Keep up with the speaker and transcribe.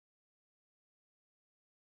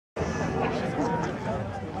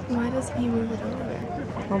Why doesn't he move it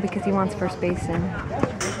over? Well, because he wants first base in.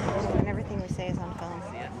 And everything we say is on film.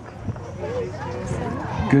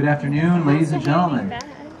 Good afternoon, ladies and gentlemen.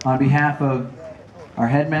 On behalf of our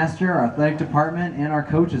headmaster, our athletic department, and our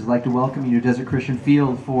coaches, I'd like to welcome you to Desert Christian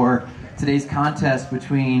Field for today's contest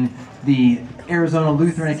between the Arizona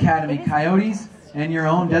Lutheran Academy Coyotes and your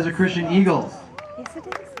own Desert Christian Eagles. Yes, it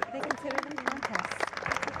is. They consider them contests.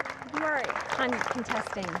 You are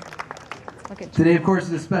contesting. Look at Today, of course,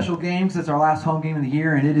 is a special game since it's our last home game of the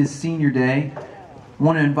year, and it is Senior Day. I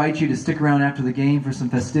want to invite you to stick around after the game for some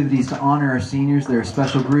festivities to honor our seniors. They're a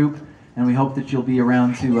special group, and we hope that you'll be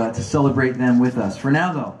around to celebrate them with us. For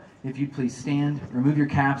now, though, if you'd please stand, remove your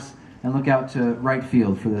caps, and look out to right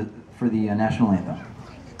field for the national anthem.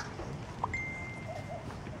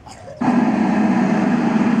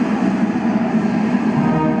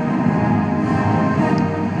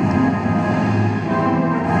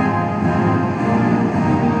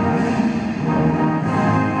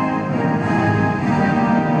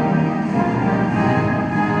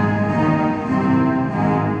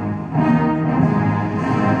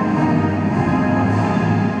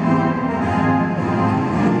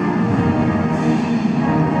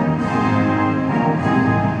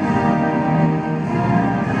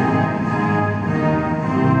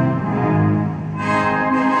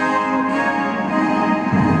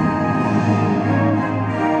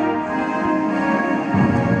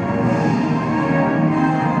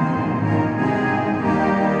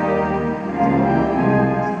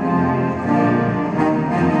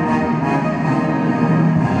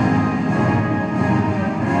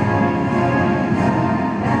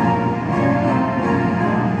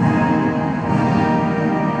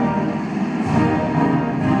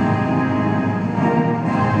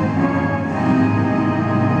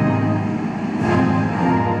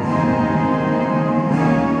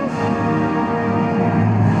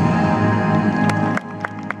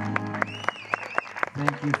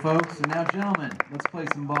 Thank you, folks. And now, gentlemen, let's play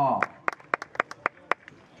some ball.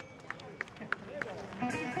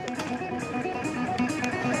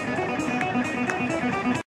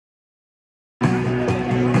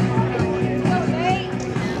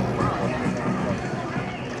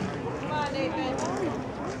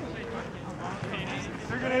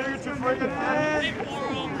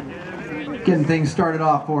 Getting things started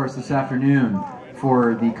off for us this afternoon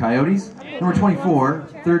for the Coyotes. Number 24,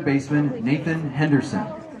 third baseman Nathan Henderson.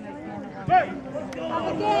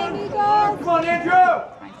 Come on, Andrew!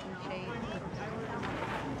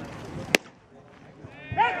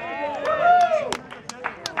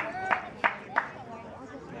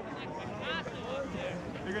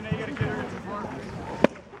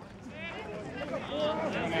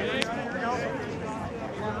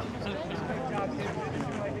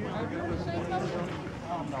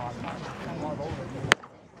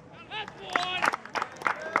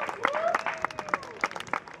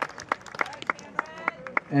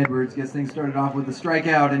 Edwards gets things started off with a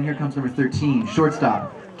strikeout, and here comes number 13,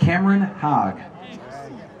 shortstop Cameron Hogg.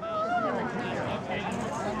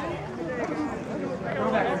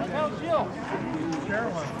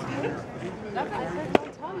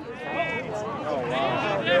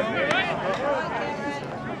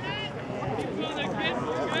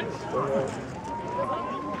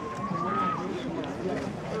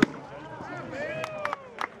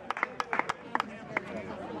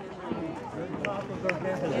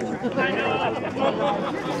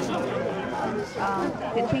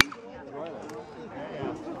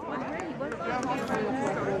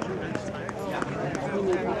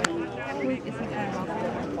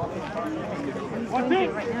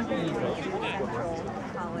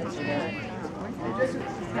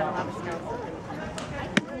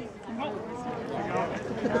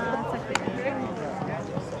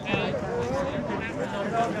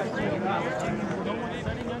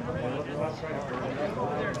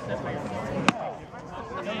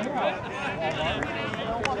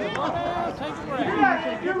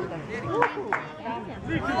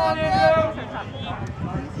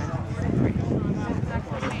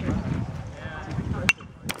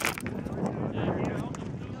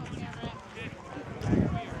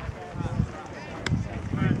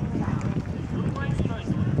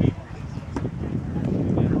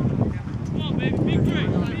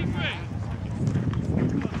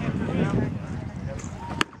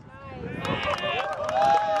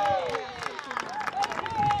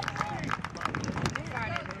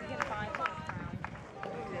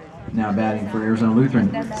 Now batting for Arizona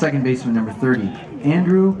Lutheran, second baseman number 30,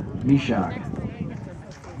 Andrew Mishak.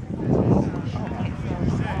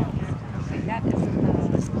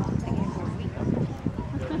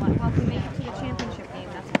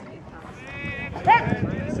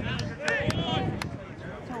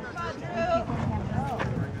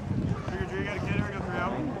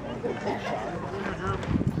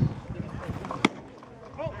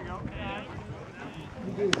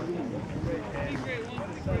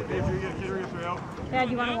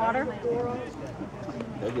 Dad, you want a water? Water.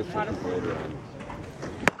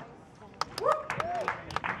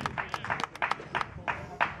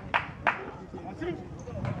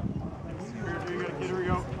 Here we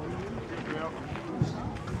go.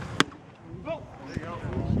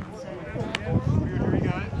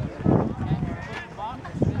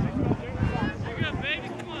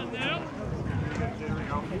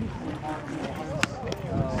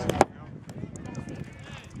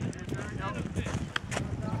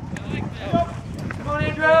 Come on,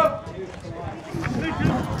 Andrew!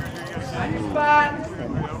 Find your spot!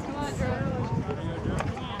 Come on,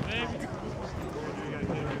 Drew.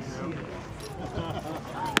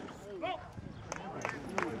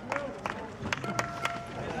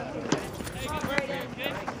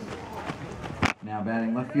 Now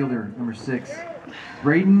batting left fielder, number 6,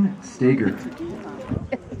 Braden Stager.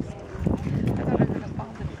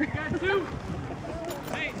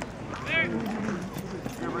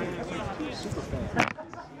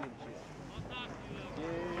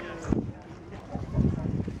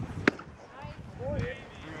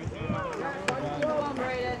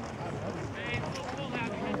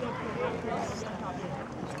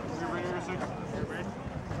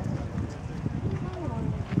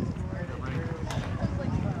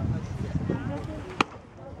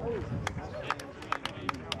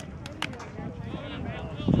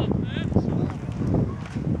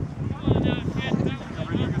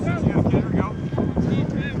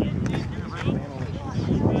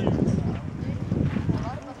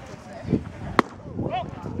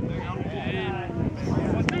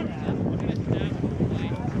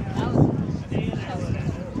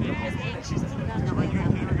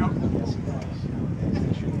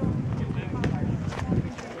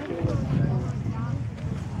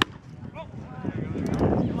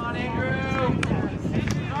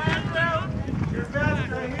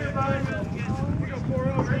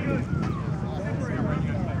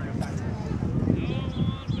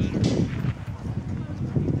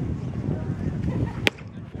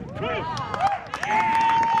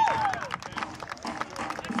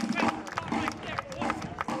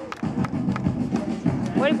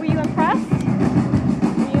 What, were you impressed?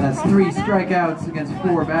 That's 3 strikeouts against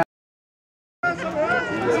 4 batters.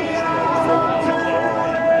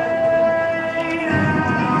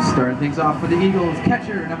 Starting things off for the Eagles,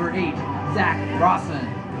 catcher number 8, Zach Rawson.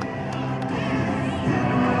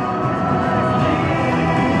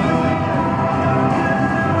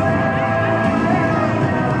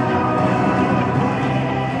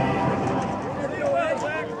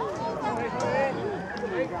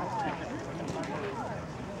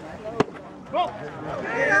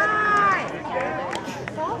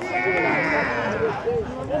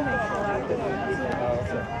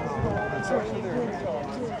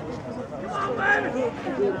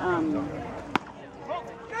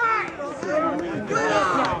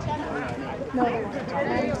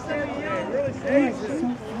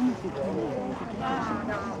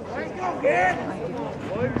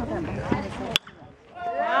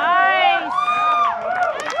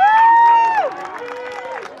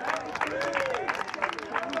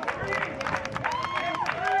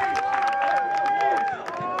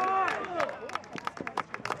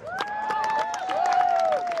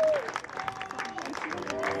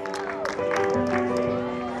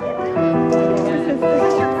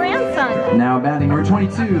 Now batting number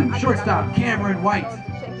 22, shortstop Cameron White.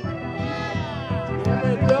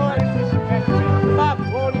 Come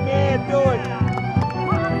on, Brody, man, do it.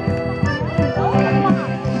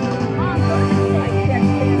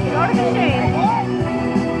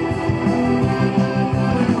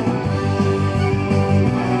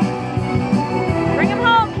 Bring him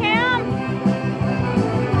home, Cam.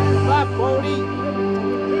 Come on, Brody.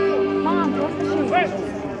 Mom, what's the shame?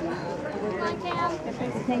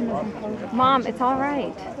 Mom, it's all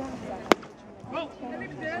right.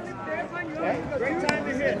 Great time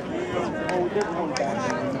to hit.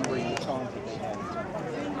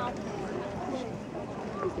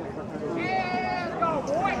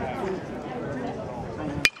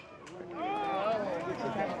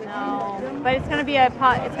 No, but it's gonna be a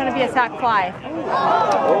sack fly,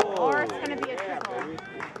 or it's gonna be a triple.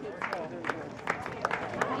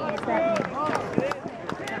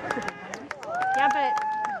 Yeah, but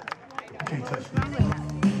Can't touch this. should have been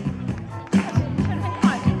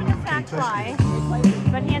caught. Should have been a sack fly,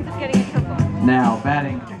 but he ends up getting a triple. Now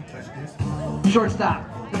batting Can't touch this. shortstop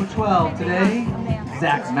number 12 today,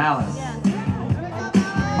 Zach Malice.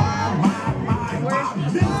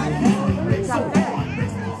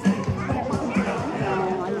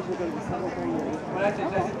 Well, that's it.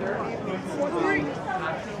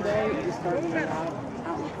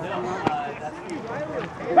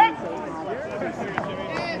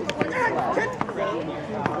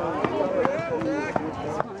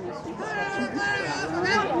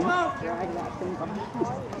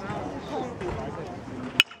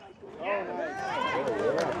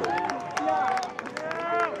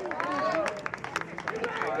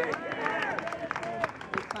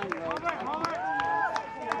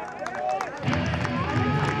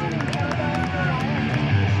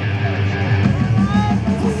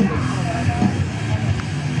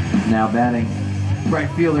 Now batting, right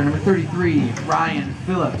fielder number 33, Ryan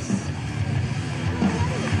Phillips.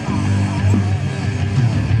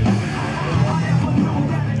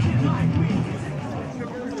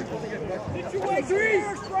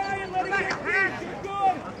 First, Ryan, let it get hit.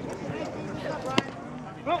 Good.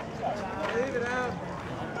 Leave it out.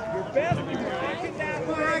 Your best thinking that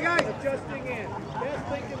way, adjusting in. Best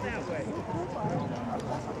thinking that way.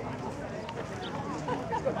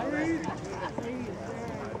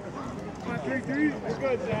 Come on, 3-3. You're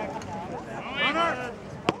good, Zach. Hunter.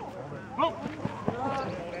 Oh.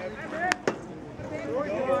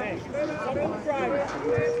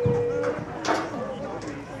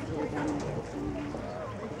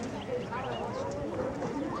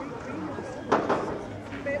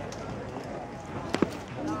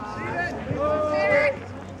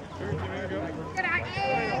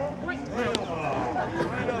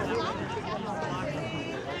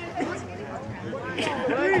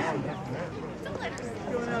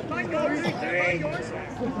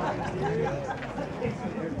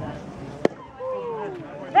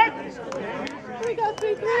 We got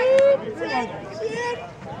 3-3.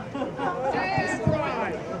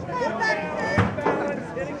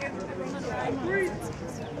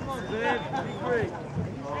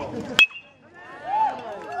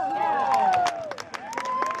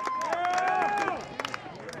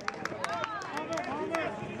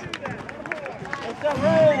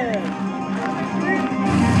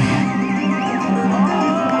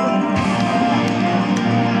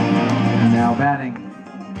 Now batting,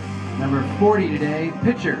 number 40 today,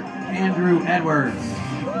 pitcher Andrew Edwards.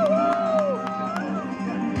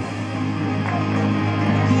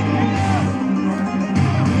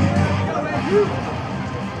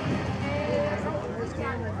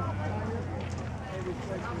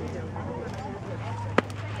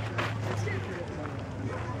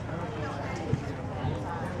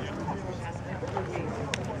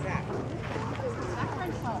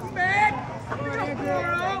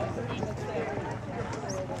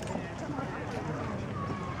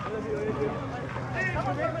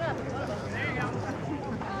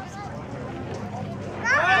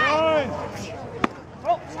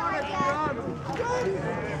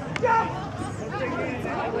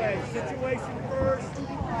 Situation first.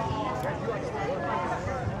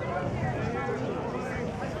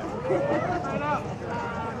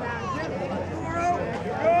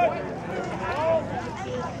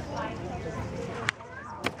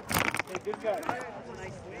 Good cut.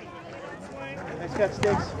 Nice cut,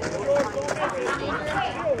 Sticks.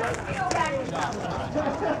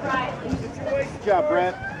 Good job,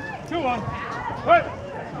 Brett. 2-1. Hey!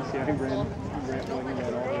 You see, I think Brett winning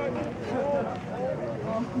that all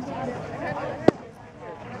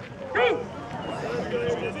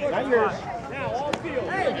Not yours. Now, all field.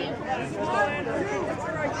 Hey! This is all Andrew. That's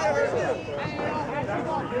right there.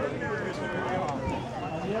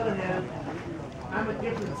 On the other hand, I'm a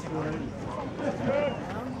different scorer.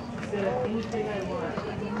 Instead of anything I want.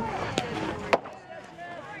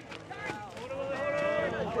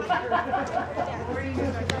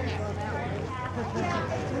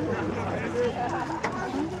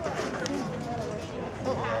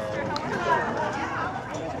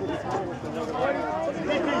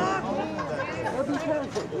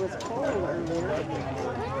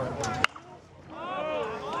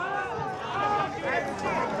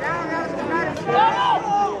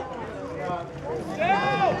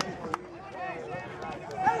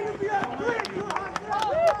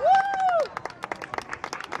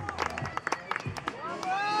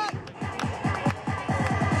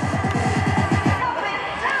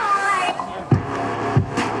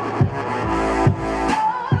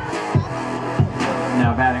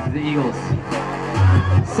 Now batting for the Eagles,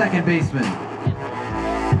 second baseman,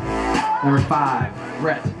 number 5,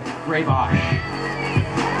 Brett Graybosch.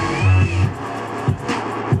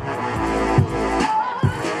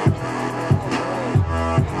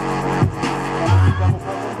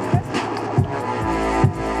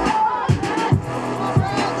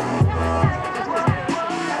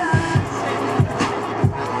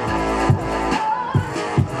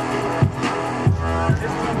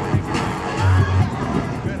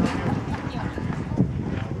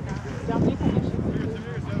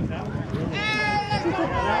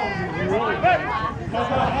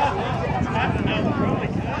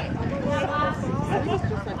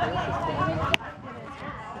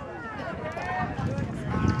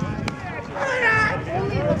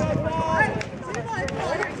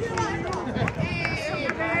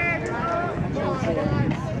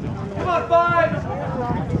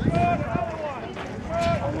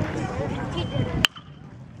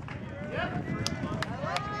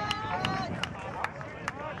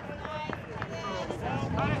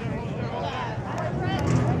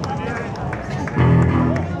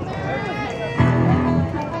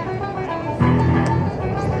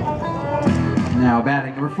 Now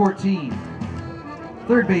batting number 14,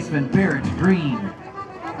 third baseman Barrett Green.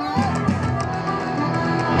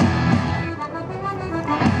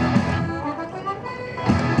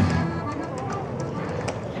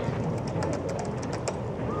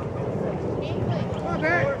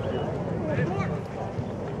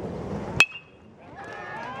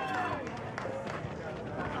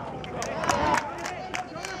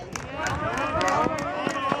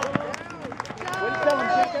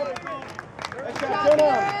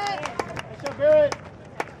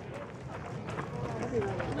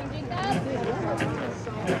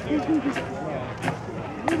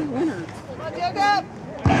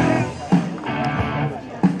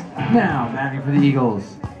 Now batting for the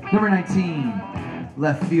Eagles, number 19,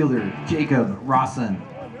 left fielder Jacob Rawson.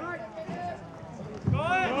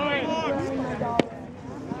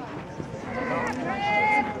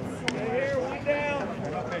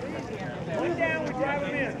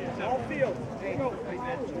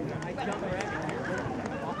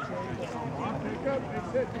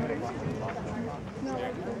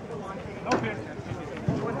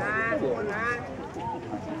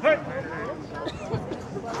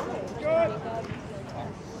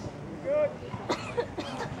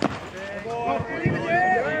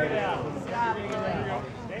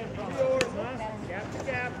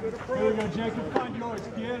 There we go, Jacob. Find yours.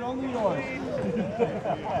 Get only yours.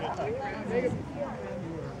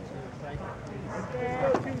 Right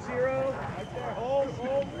there, 2-0. Right there. Hold,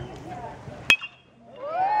 hold.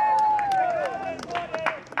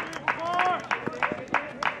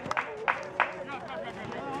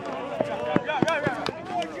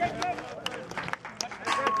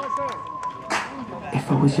 If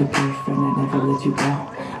I was your boyfriend, I'd never let you go.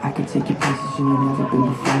 I could take you places you ain't never been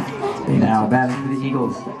before. Baby, Now batting for the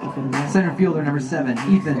Eagles, center fielder number 7,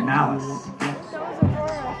 Ethan Malice.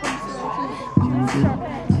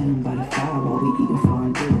 By the fire while we eating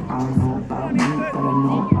fondue. I don't know about me, but I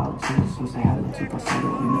know about you. So say I look 2 plus 7 in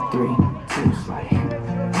the 3, 2 slide.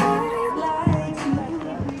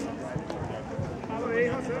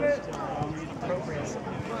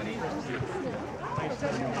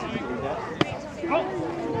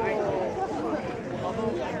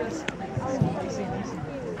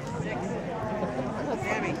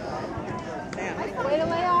 Way to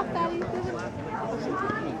lay off that, Ethan.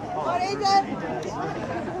 What is it?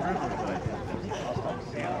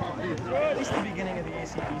 At least the beginning of the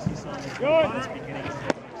ACDC song is Good. the beginning of the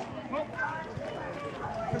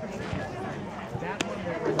that one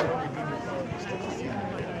where we're literally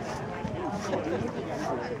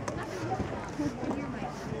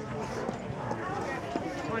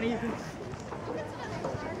Come on, Ethan.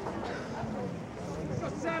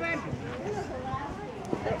 7.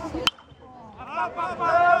 Up, up, up,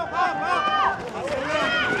 up,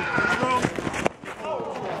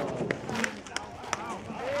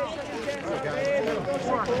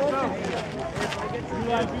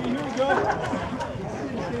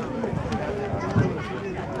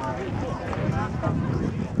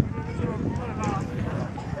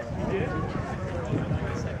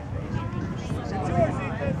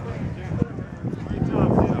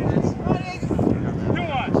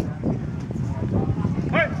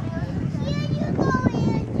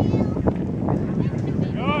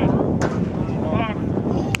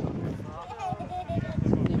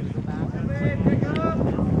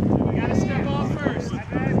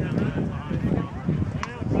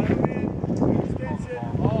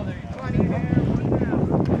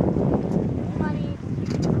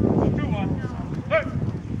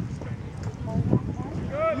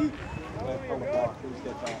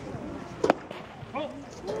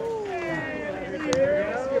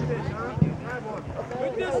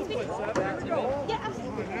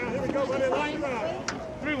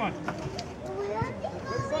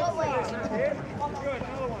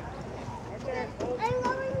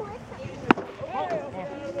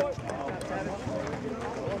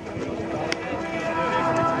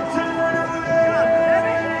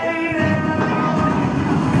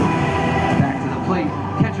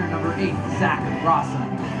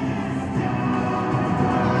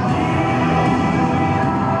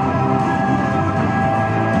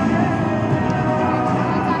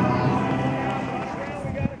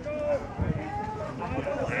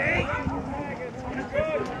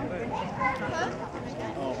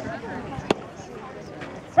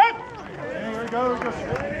 Here we go. Go, go.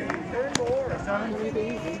 7.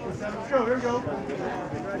 Let's go, here we go.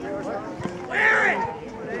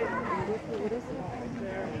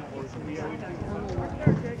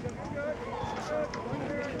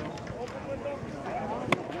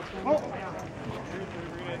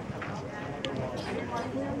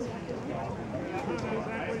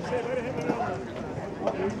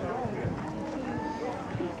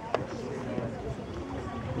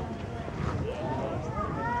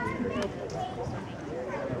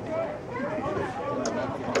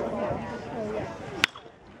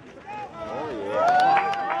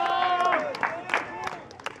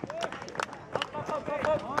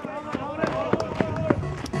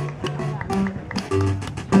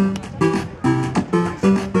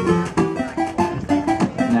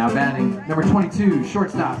 Number 22,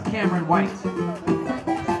 shortstop, Cameron White.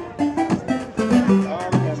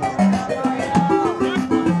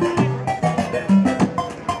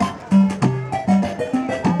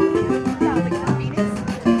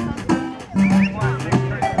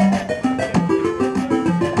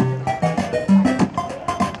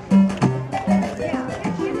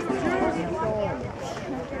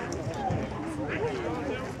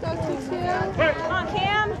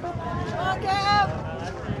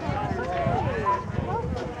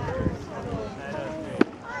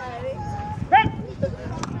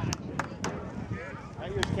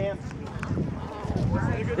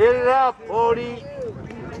 Get it up, Odie.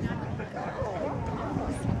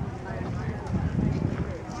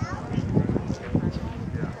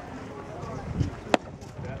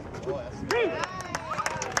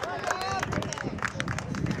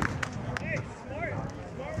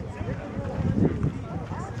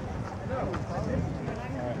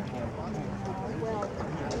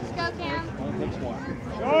 Let's go, Cam.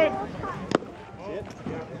 Good.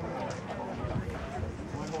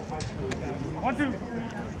 1, 2.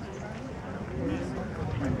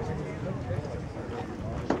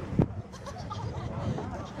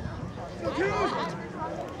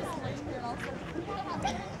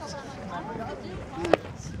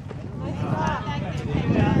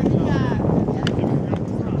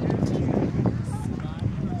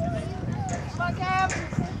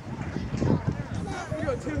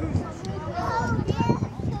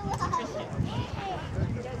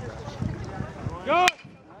 Go!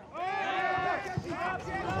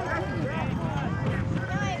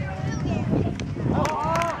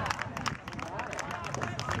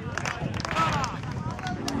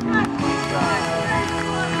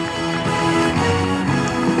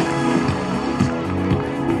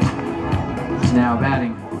 Now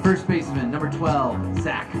batting, first baseman, number 12,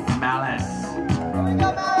 Zach Malice.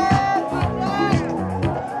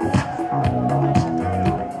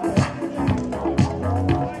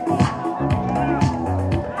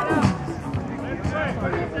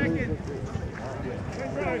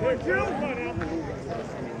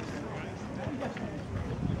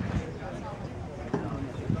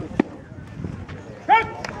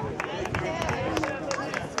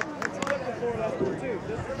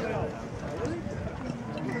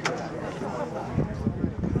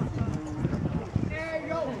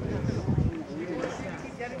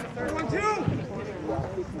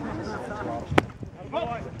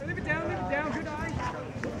 Leave it down, good eye.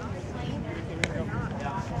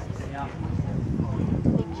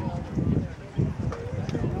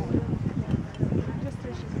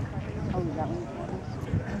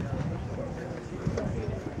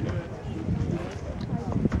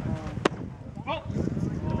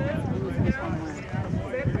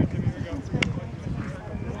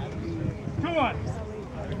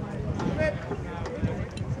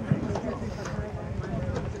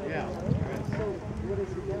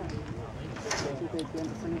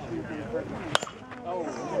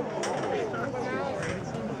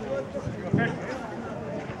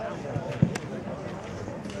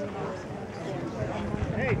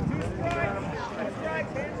 Hey, 2 strikes. 2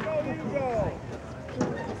 strikes. Hands go, you go.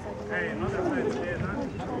 Hey, another side stand, huh?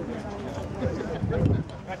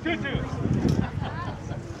 Got 2 twos.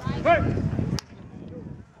 Hey.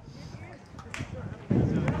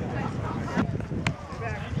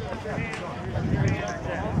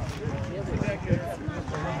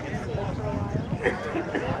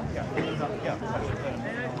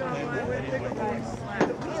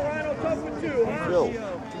 Bill,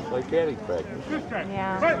 like batting practice.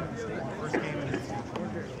 Yeah.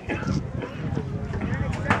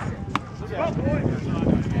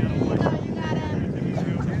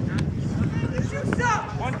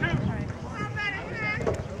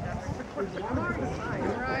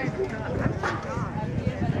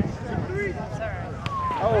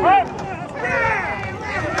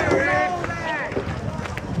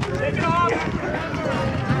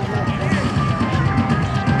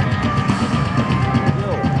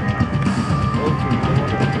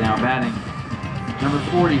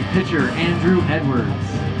 number 40, pitcher Andrew Edwards.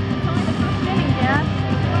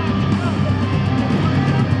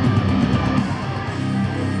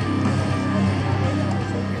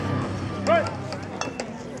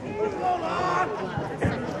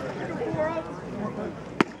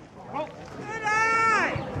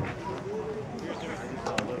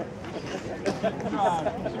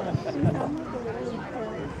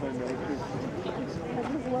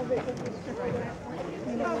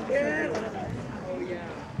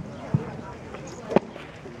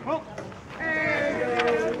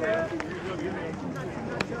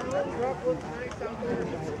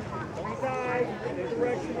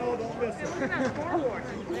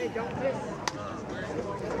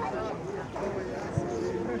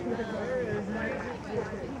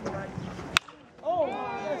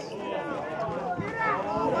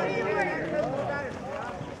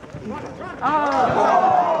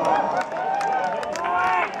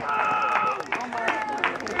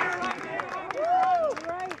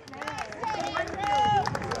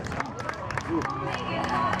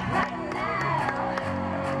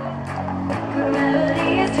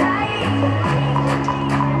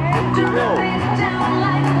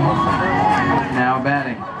 Now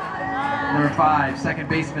batting, number 5, second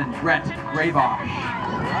baseman Brett Graybosch.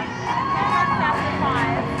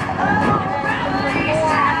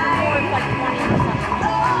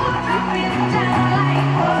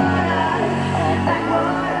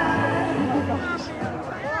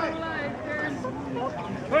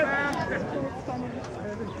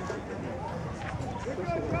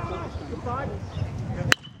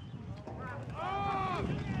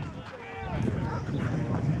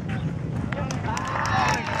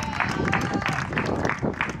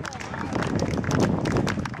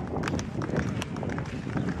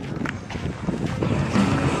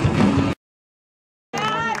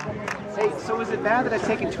 So is it bad that I've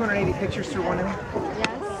taken 280 pictures through one inning?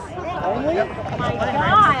 Yes. Only? Yep. Oh my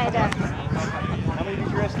God. How many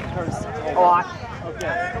did you rest in cars? A lot. Okay.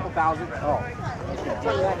 A couple thousand. Oh. Okay.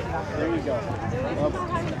 There you go.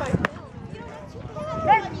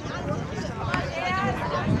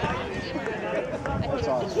 That's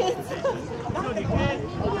awesome.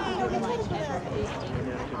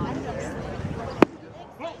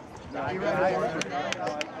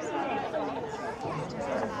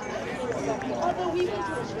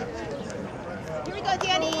 Here we go,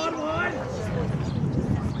 Danny. You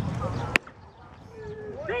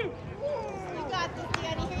got this,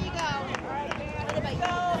 Danny. Here you go. What about you?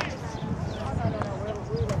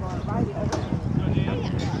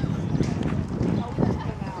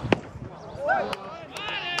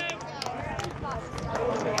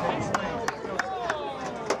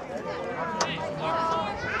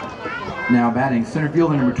 Now batting, center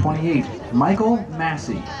fielder number 28, Michael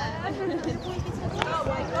Massey. Here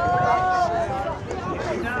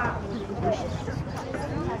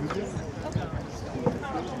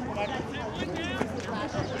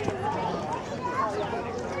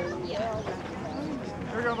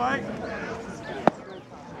we go, Mike.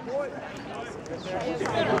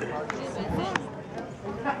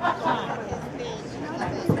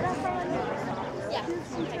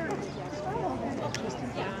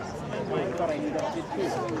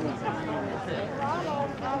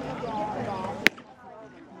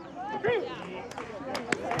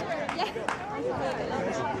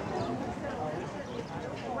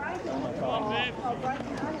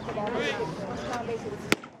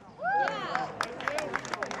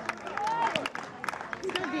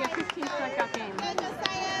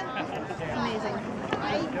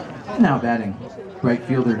 Now batting, right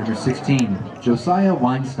fielder number 16, Josiah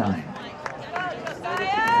Weinstein.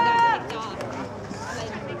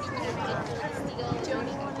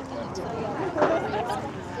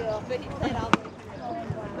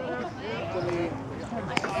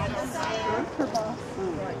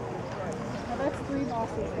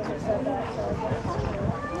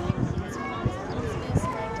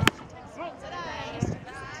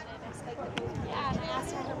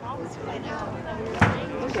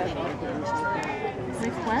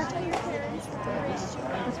 This one?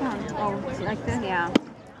 Oh, like this? Yeah.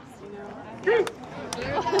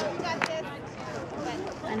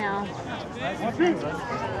 I know.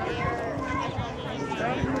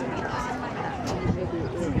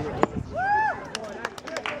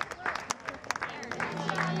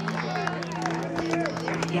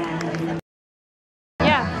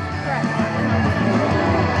 Yeah, correct.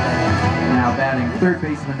 Now batting, third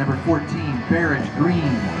baseman number 14, Barrett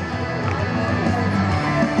Green.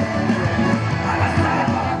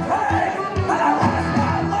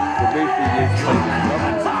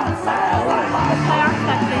 Play our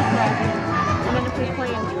set base, and then if we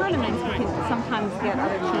play tournaments, we can sometimes get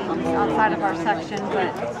other teams outside of our section, but I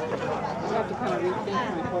have to kind of rethink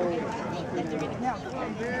my whole.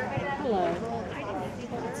 Hello.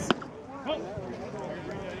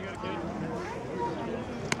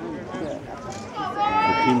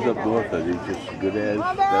 The teams up north, are they just as good as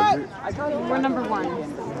Desert? we're number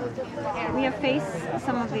 1. We have faced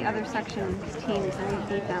some of the other section teams and we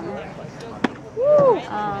beat them.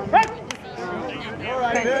 But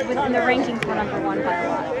within the rankings, we're number 1 by a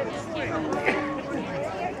lot.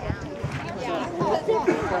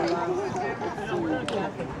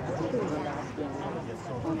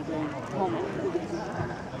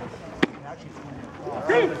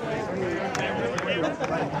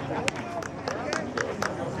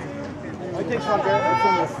 I think so. It's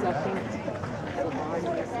in the second.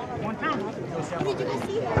 Did you guys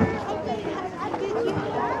see her? How did you?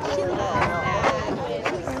 She loves that.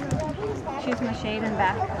 She's in the shade and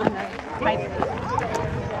back on the pipe.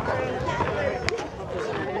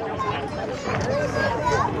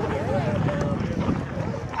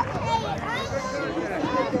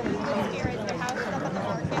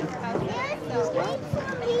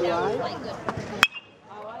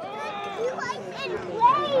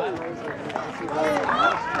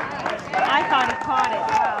 I thought he caught it.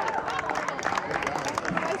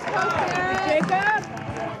 Jacob!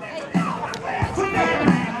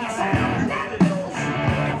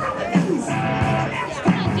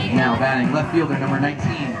 Now batting left fielder number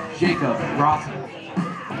 19, Jacob Rawson.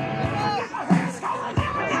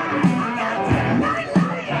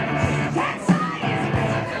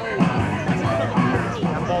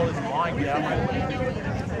 That ball is lined down.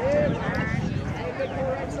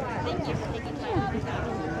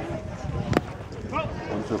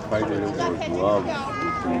 I'm surprised they don't wear gloves with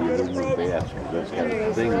the aluminum bats, because that's got a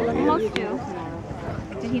thing on the Most end. do.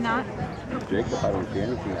 Did he not? Jacob, I don't see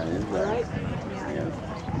anything on his side.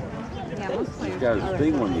 Yeah, most He's players. got his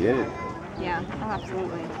thing when you hit it. Yeah, oh,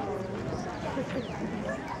 absolutely.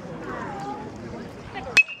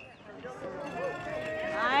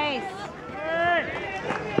 Nice.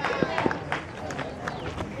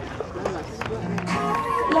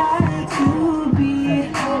 Like to be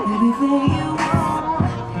everything you want.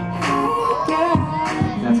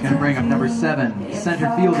 That's going to bring up number 7, center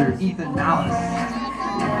fielder Ethan Malice.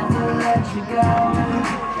 Never let you go.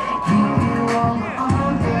 Keep you on my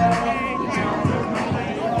arm, girl.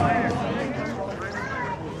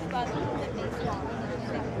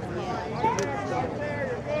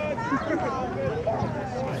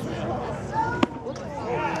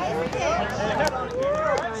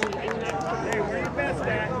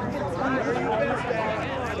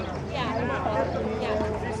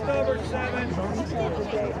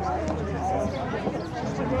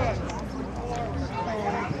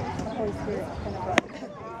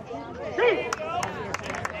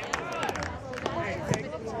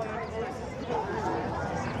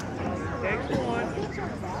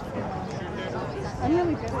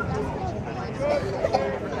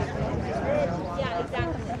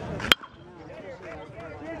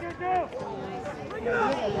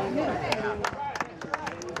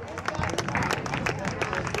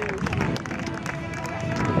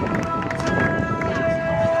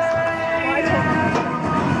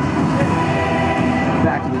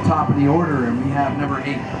 Back to the top of the order, and we have number 8,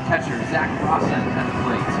 catcher Zach Rawson at the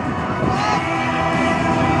plate.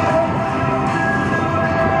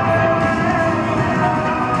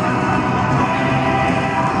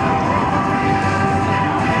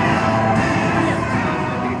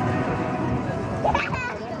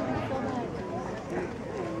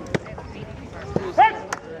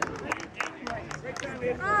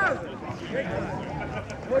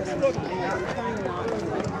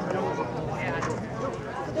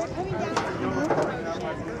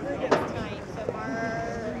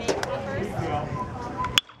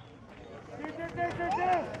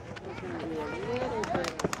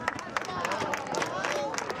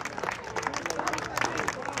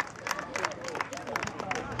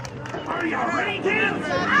 Are you ready, kids?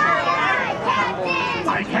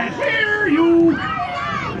 I can't hear you.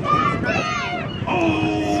 Oh,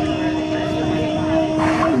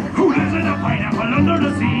 who hasn't a pineapple under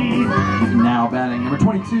the sea? Now batting number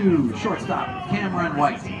 22, shortstop Cameron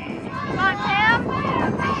White. Come on, Cam.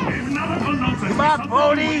 Come on,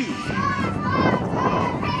 Bodie!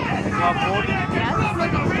 Yes,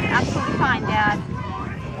 absolutely fine, Dad.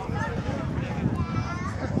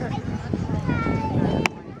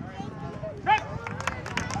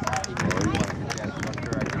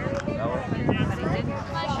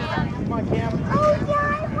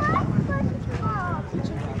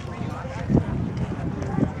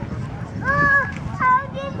 How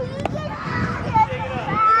did he get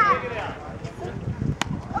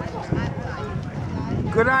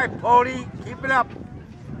Pony, keep it up.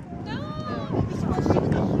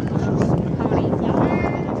 Pony.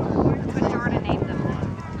 That's what Jordan named them.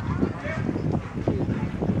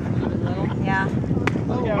 Yeah.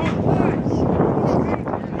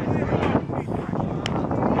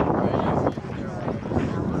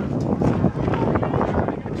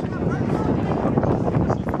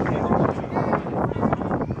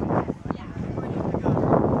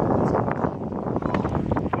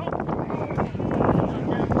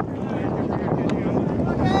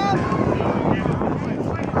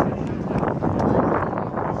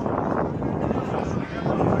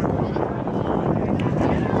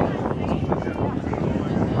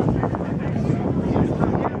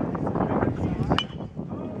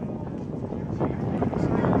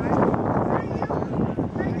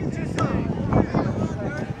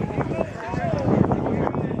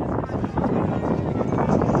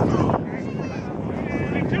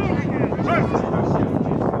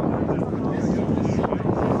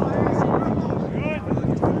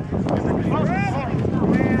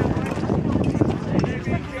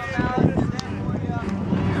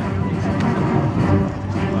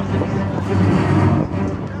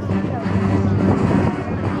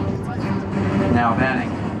 Now batting,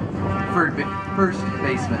 first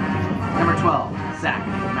baseman, number 12, Zach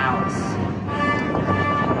Malice.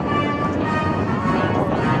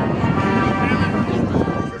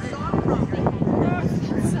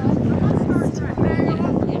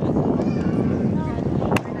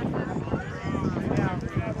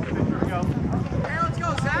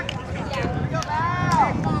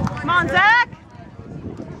 Come on, Zach!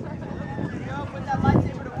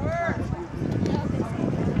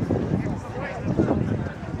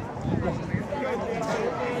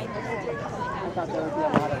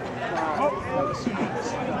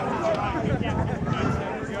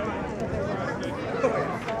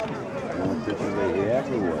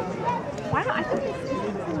 Why don't I think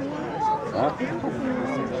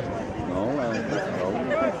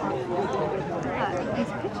he's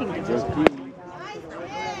he's pitching to just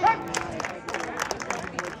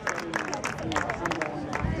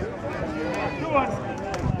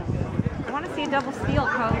I want to see a double steal,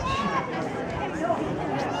 coach.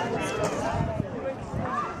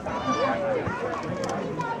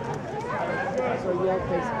 So you'll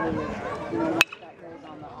basically, you know, once that goes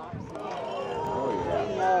on the off season,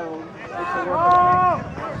 it's a work.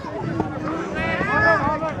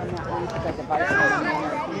 Like a bicycle.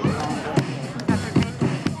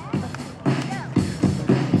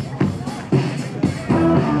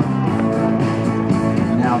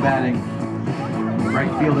 Now batting,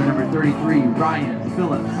 right fielder number 33, Ryan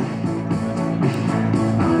Phillips.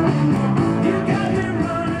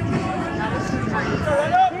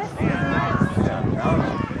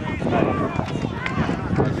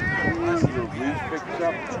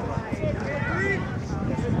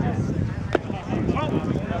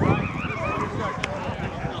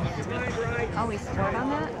 Oh, we scored on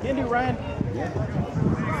that? Can do, Ryan.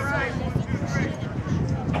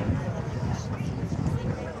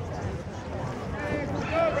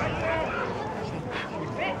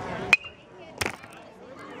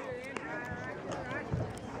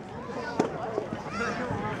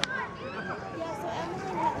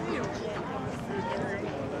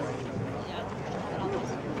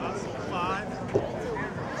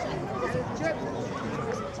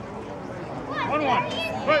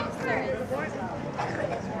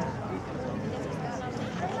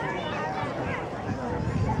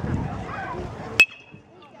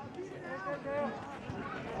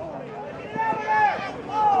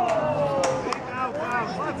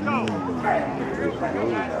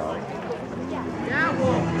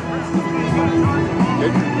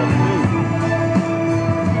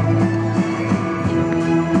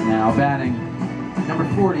 Now batting, number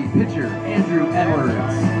 40, pitcher Andrew Edwards.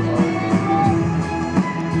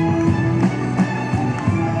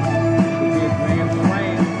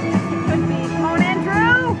 Could be. Come on,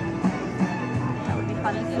 Andrew! That would be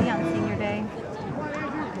fun to see on senior day.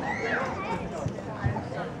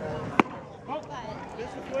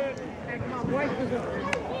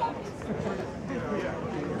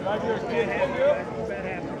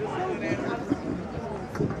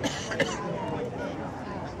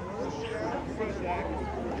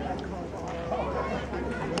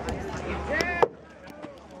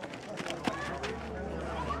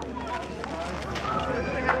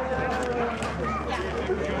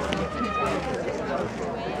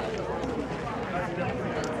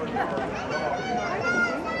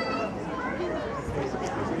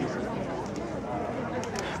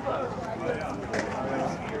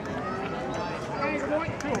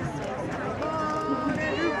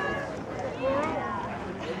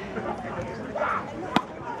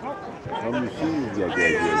 How many seniors you got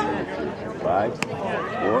graduating? 5?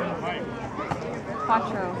 4?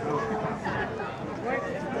 Quattro.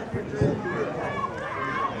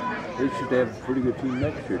 They should have a pretty good team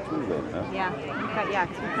next year too, then, huh? Yeah,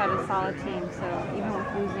 because we've got a solid team. So even with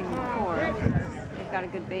losing 4, they've got a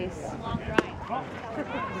good base.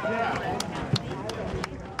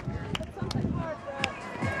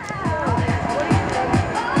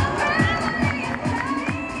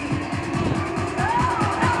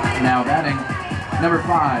 Now batting, number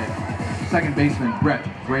 5, second baseman Brett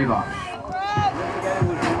Gravox.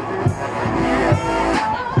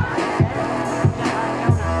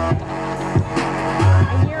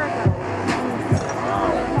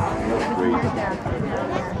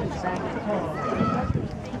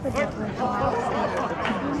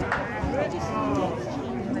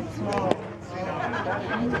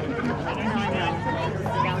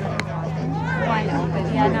 I know, but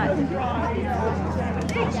yeah, not.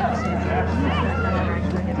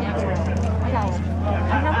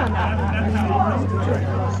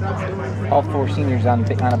 All 4 seniors on a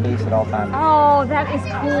base at all times. Oh, that is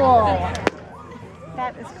cool.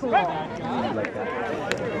 That is cool. Like that.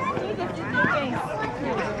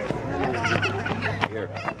 Here.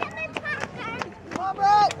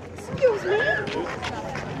 Barbara, excuse me.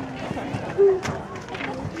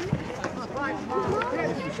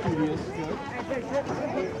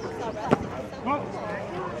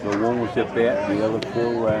 So one was at bat, the other 4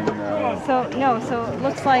 ran. So it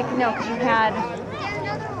looks like you had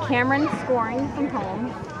Cameron scoring from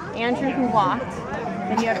home, Andrew who walked,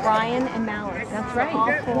 then you had Ryan and Malice. That's right.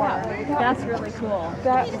 All 4. That's really cool.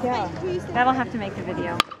 That'll have to make the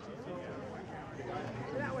video.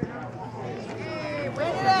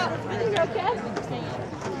 Bring it up. Okay?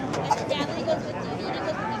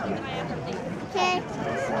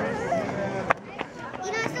 You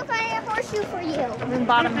know, I still find a horseshoe for you. And then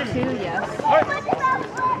bottom 2, yes.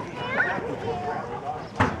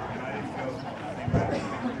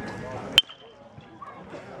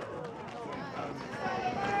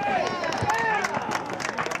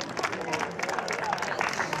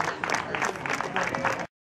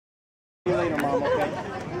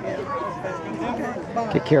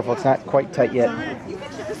 Get careful, it's not quite tight yet.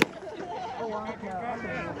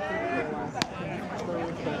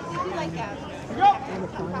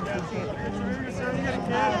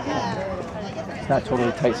 It's not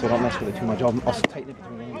totally tight, so don't mess with it too much. I'll tighten it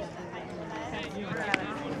between the knees.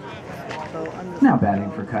 Now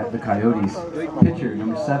batting for the Coyotes, pitcher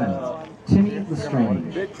number 7, Timmy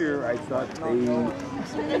Lestrange. Pitcher, I thought they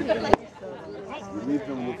relieved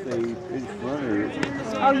them with a pinch runner.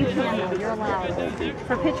 Oh, you can. You're allowed.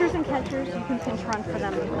 For pitchers and catchers, you can pinch run for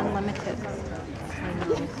them unlimited.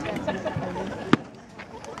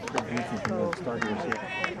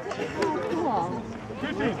 Cool.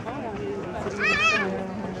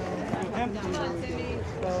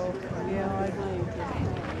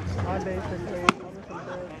 I basically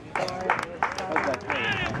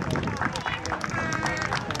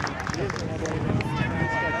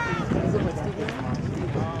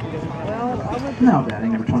Now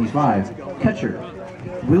batting number 25, catcher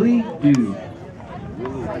Willie Dude.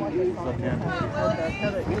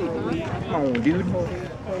 Oh, dude.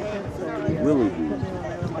 Willie Dude.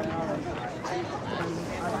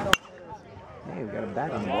 Hey, we got a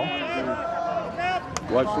bat on the ball.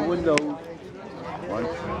 Watch the windows.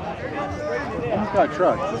 Watch. Almost got a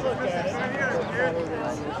truck.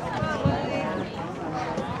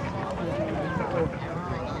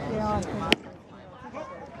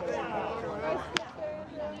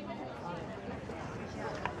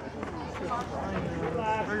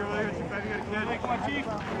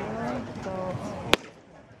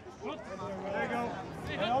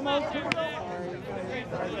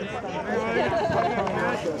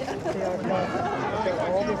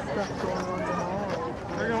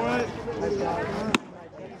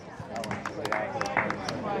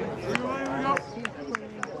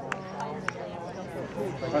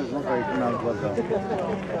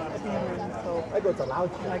 I go to loud.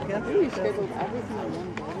 I guess we scheduled everything in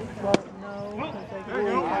one day. Well,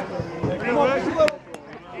 no, because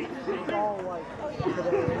they it's all like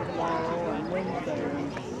today, tomorrow, and Wednesday.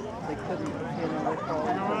 They couldn't, they called.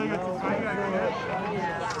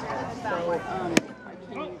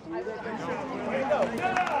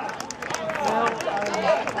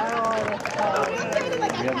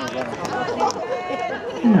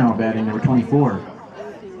 Now batting number 24,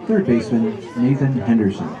 third baseman Nathan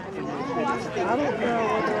Henderson. I don't know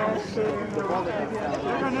whether I should.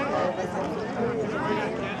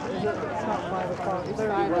 It's not 5 o'clock. It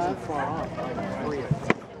wasn't far off.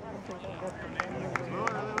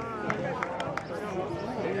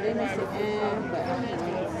 they may say, but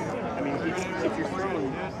I mean, if you're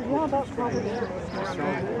throwing... Yeah, that's probably it. I've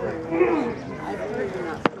heard you're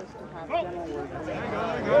not supposed to have dental work.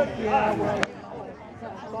 Yeah, well,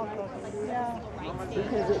 yeah,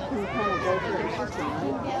 because it can kind of go through the system,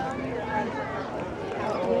 right?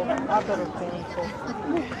 I better cancel.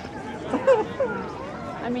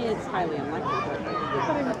 I mean, it's highly unlikely, but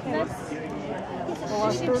well,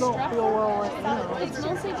 I sure don't feel well right now. It's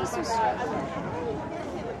mostly just a stress.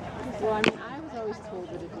 well, I mean, I was always told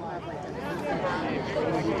that if you have like an infection,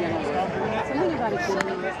 something about it getting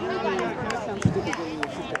in this, I mean, it sounds stupid getting in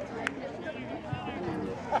your secret.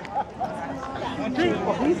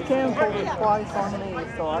 Well, he's canceled it twice on me,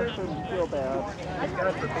 so I shouldn't feel bad.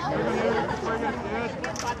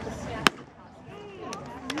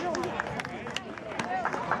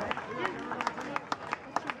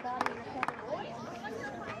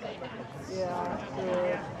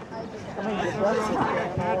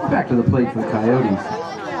 Back to the plate for the Coyotes.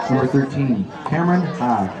 Number 13, Cameron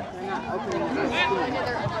Hogg.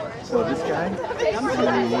 So this guy?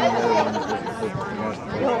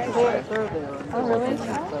 Oh, really?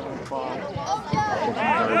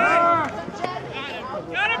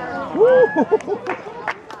 Woo!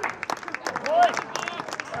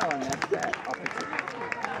 Oh, and that's that.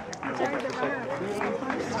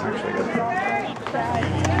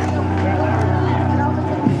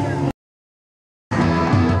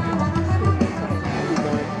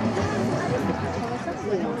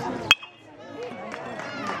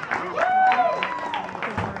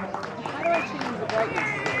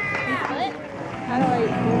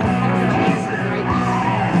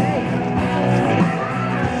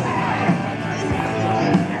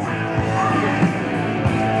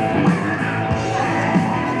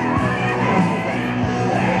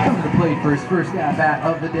 For his first at-bat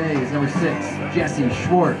of the day is number 6, Jesse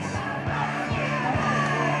Schwartz.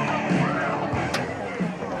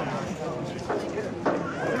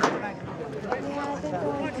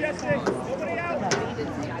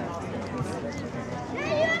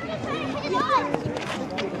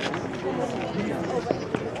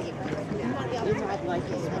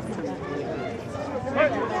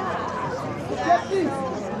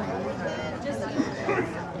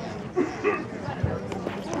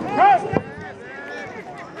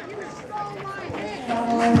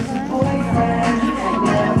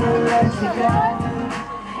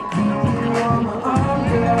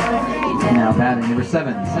 Now batting number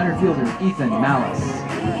 7, center fielder Ethan Malice.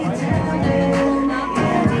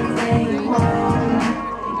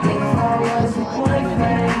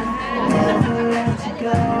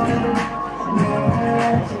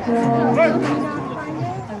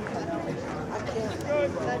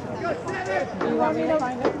 You want me to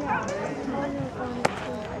find it?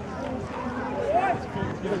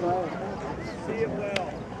 See it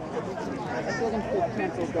well. I still can put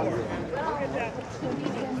pencils down.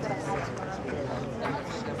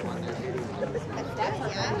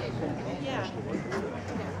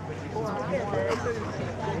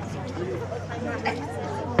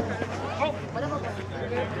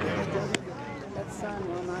 That sun,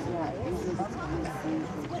 well, not yet.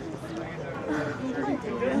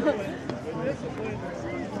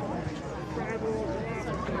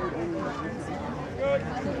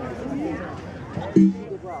 She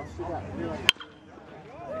did well. She got real.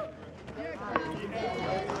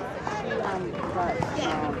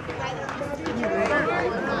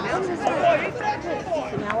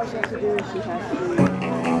 So now what she has to do is she has to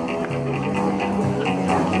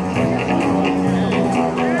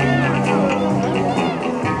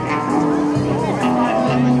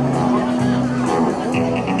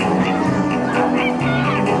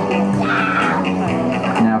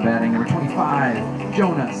Now batting number 25,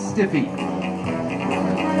 Jonah Stiffy.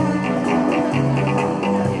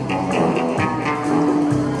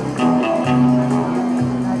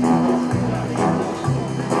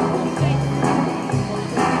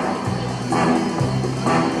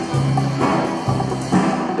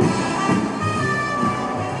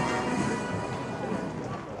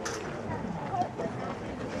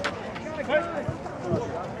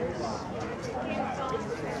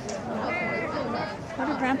 Where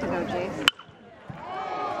did Grandpa go, Jace?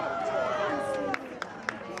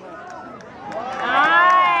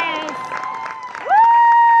 Nice!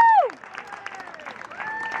 Woo!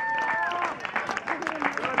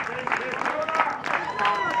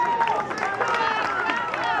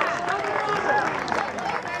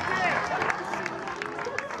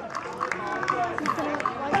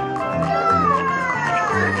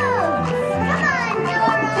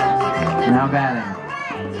 Now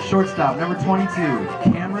batting, shortstop number 22,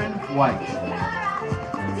 Cameron White.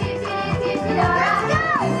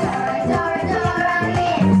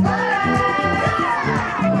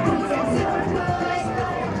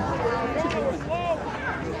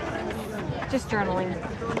 Just journaling.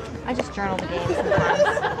 I just journal the game sometimes.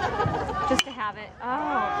 Just to have it.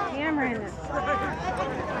 Oh, Cameron.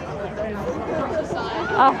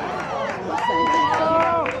 Oh.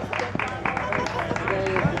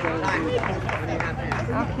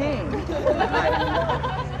 Okay.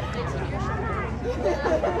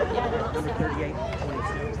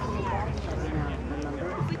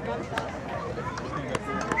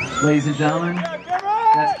 Ladies and gentlemen,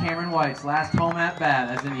 that's Cameron White's last home at bat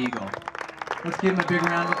as an Eagle. Let's give him a big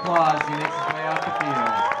round of applause. He makes his way off the field.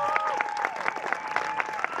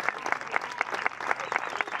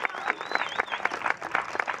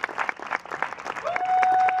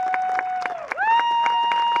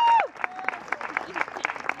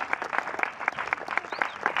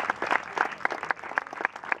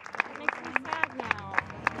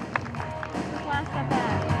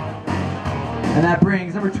 And that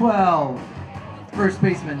brings number 12, first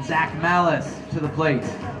baseman Zach Malice, to the plate.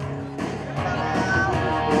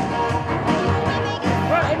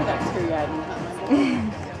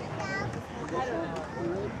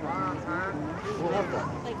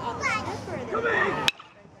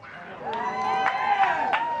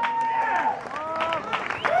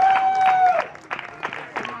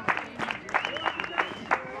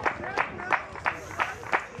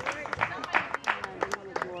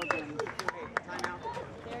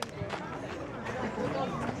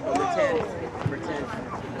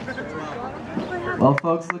 Well,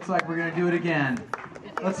 folks, looks like we're going to do it again.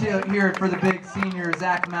 Let's hear it for the big senior,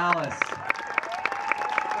 Zach Malice.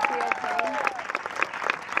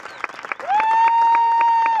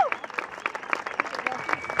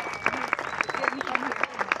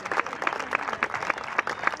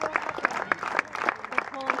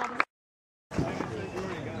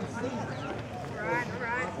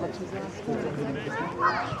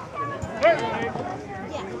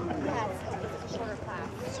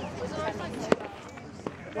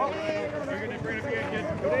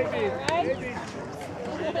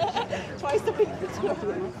 Twice the week for 2 hours.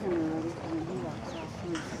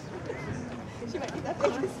 She might be that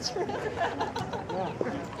big as true. Woo!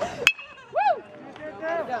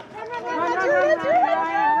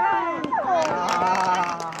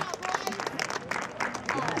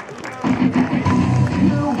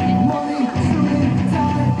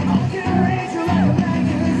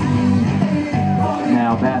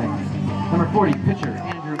 Now batting, number 40, pitcher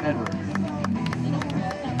Andrew Edwards.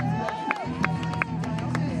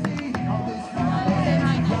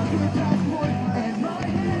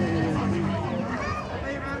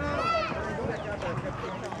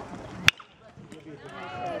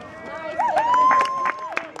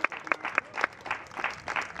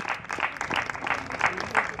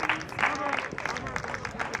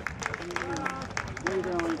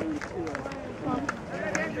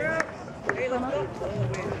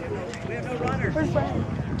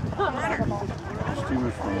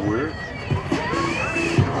 Steamers from where?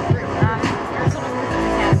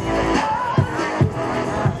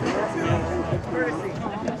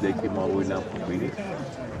 They came all the way down from Phoenix.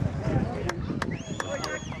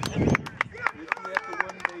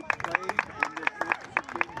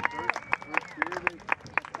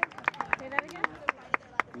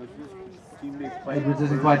 Edwards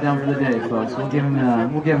isn't quite down for the day, folks. We'll give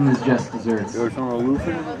him his just desserts. There was on a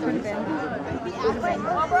Lutheran?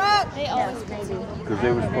 They always crazy. Because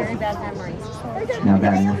they were supposed to... Now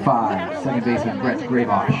batting number 5, second baseman Brett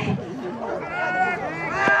Gravosh.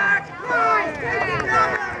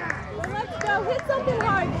 Let's go. Hit something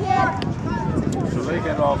hard, kid. So they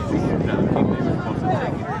got all seniors down. They were supposed to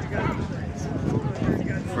take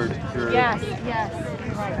for Yes, yes.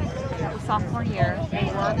 Right. That was sophomore year. They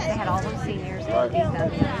had all those seniors. Right.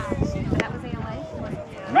 That was ALA?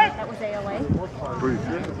 That was ALA? Pretty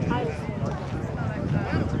sure.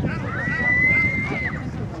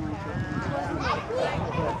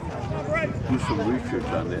 Do some research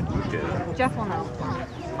on that. Look at it. Jeff will know.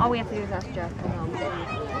 All we have to do is ask Jeff. He'll know.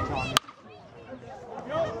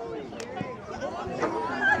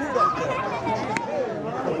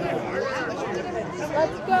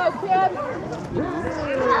 Let's go, kid.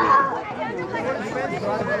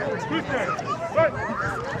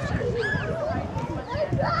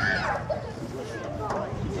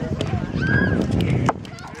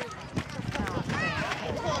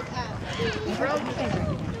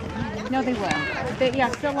 No, they will. Yeah,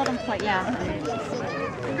 still let them play. Yeah.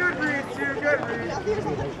 Good read, Sue. Good read.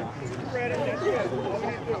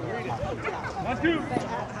 Let's go.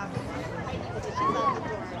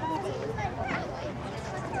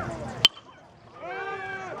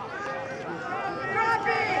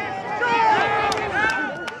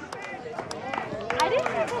 I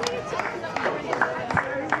didn't have any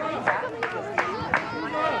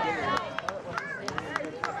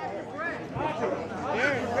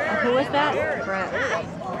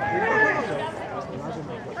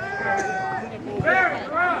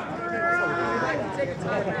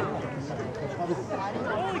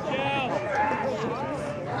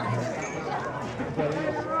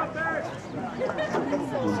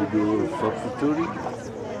Will we do a little substituting?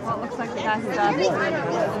 Well, it looks like the guy who got it.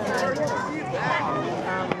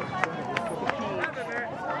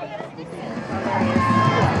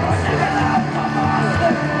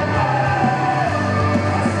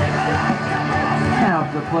 Now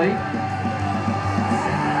to the plate.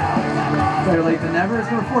 Better late than never. It's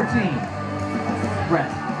number 14.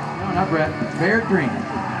 Brett. No, not Brett. Barrett Green.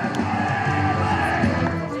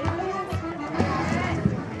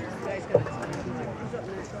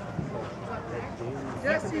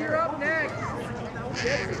 Jesse, you're up next.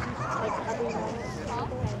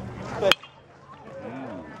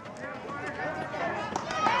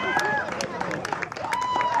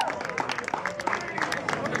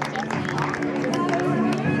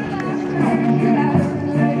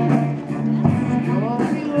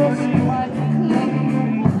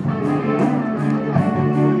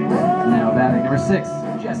 Now batting number 6,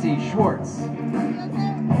 Jesse Schwartz.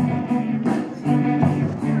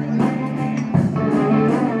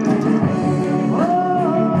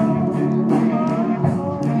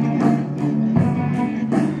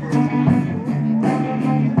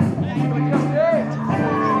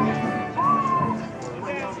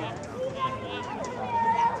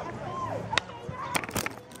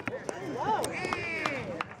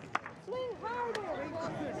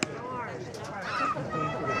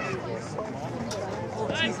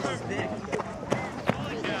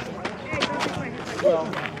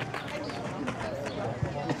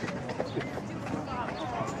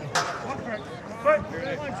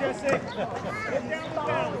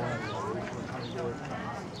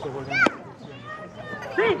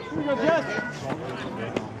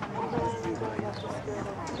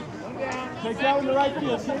 Take that in the right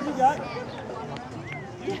field. See what you got.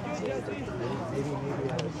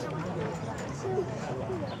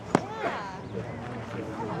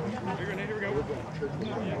 Here we go.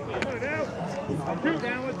 Put it out.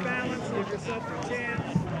 Down with balance. Give yourself a chance.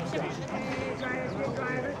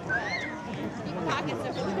 Drive it.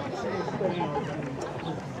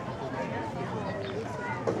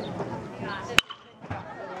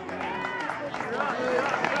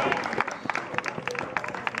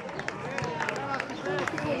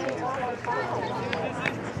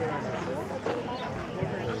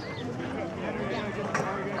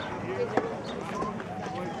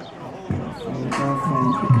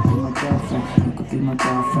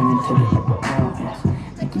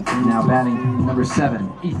 Now batting number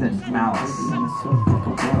 7, Ethan Malice.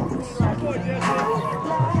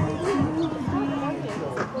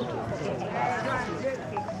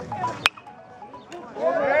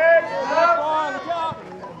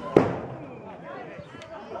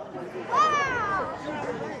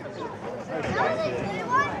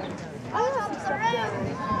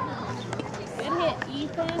 Good hit,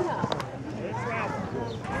 Ethan.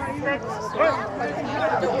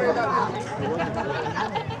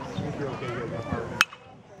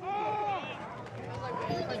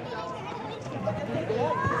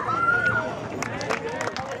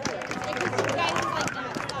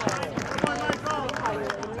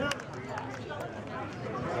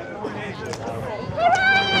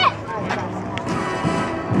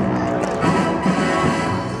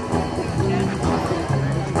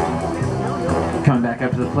 Coming back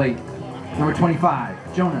up to the plate, number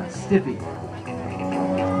 25, Jonah Stiffy.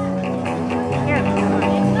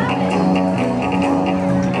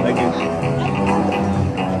 Thank you.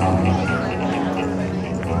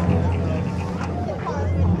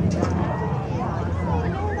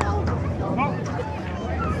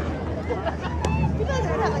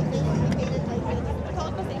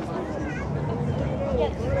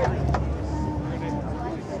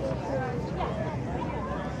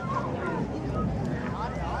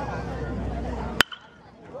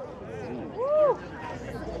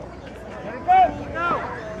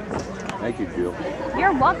 Thank you, Jill.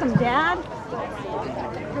 You're welcome, Dad.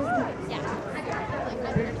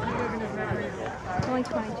 It's only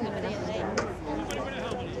 22 minutes.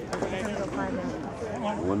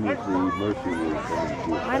 When was the Mercy Rule coming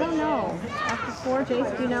to? I don't know. After 4,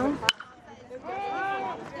 Jace, do you know?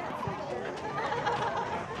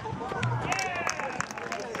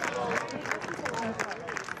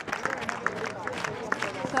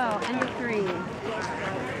 So, end of 3.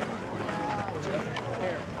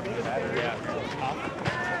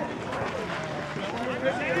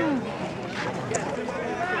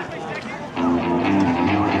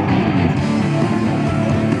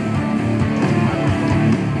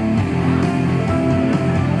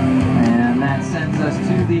 And that sends us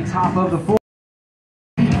to the top of the 4th.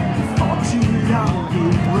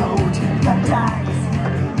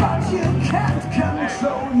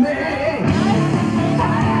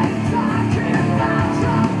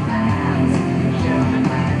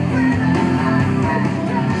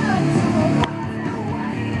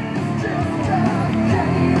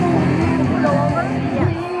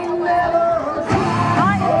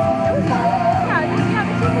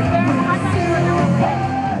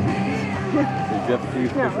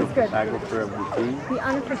 title for every team? The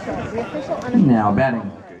unofficial. The official unofficial. Now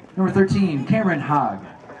batting. Number 13, Cameron Hogg.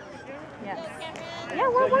 Yes. Yeah,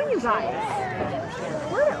 where were you guys?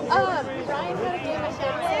 Where? Brian had a game at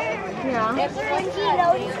Denver. Yeah. And when he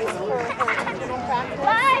noticed for practice,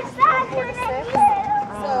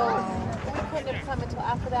 so we couldn't have come until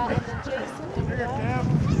after that. And then Jason and Brad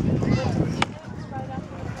went to Phoenix right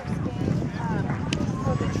after the first game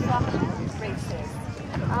for the truck races.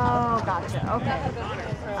 Oh, gotcha. Okay.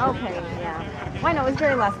 Okay, yeah. Well, I know, it was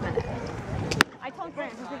very last minute. I told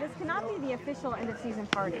Grant, I said, this cannot be the official end of season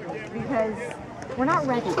party because we're not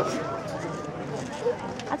ready.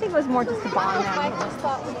 I think it was more just to bond them. I just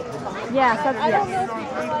thought we needed to bond. Yes, that's I don't know if he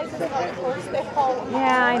realizes how close they all are.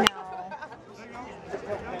 Yeah, I know.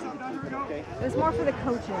 It was more for the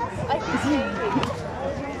coaches. I can see it. I'm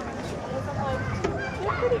like,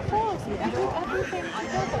 we're pretty close. We do everything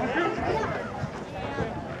together.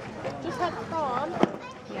 Just had prom.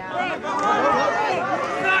 Yeah.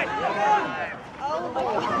 Oh my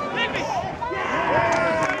God.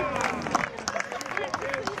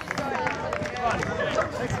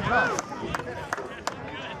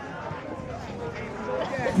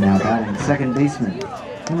 Now batting, second baseman.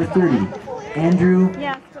 Number 30, Andrew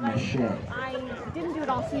Yes, but Mache. I didn't do it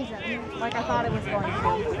all season like I thought it was going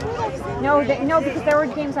to. No, because there were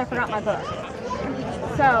games I forgot my book.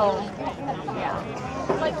 So, yeah.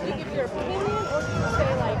 Like, do you give your opinion or do you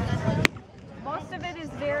say like... Most of it is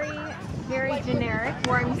very, very generic,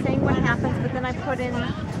 where I'm saying what happens, but then I put in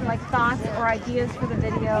like thoughts or ideas for the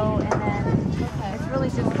video, and then it's really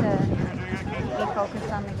just to be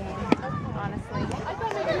focused on the game, honestly. I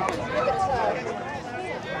thought maybe you could give it to...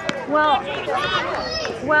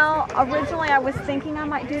 Well, originally I was thinking I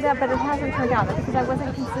might do that, but it hasn't turned out because I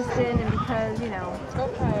wasn't consistent and because, you know.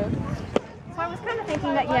 Okay. So I was kind of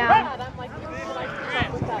thinking that, yeah. I'm like, you would like to come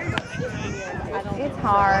up with that, but it's weird. I don't... It's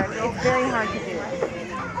hard. It's very hard to do.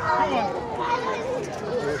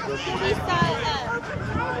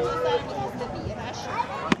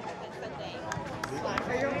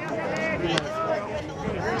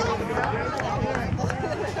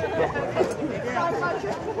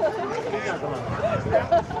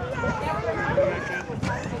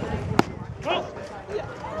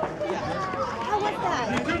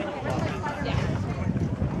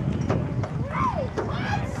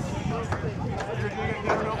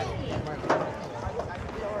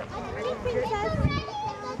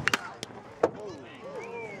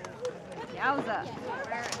 How was that? Yowza.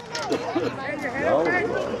 No.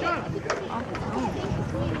 Oh,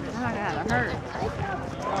 I got hurt.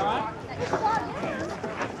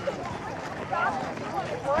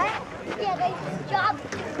 Yeah, they stopped.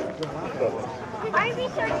 I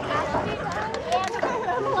researched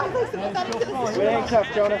It ain't tough,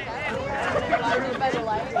 Jonah.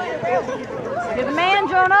 You're the man,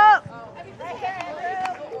 Jonah.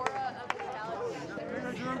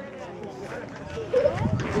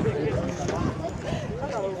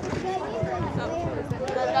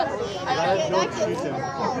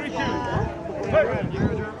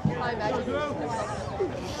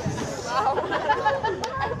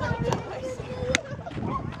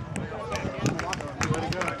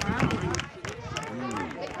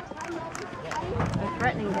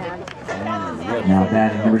 Threatening dad. Now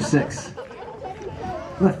batting, number 6,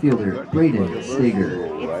 left fielder, Braden Stager.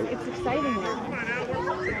 It's exciting now.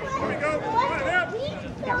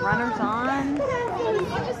 Got runners on.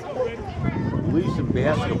 At least in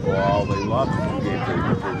basketball, they lost 2 games.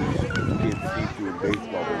 They can't teach you in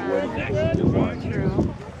baseball, but winning. They won. True.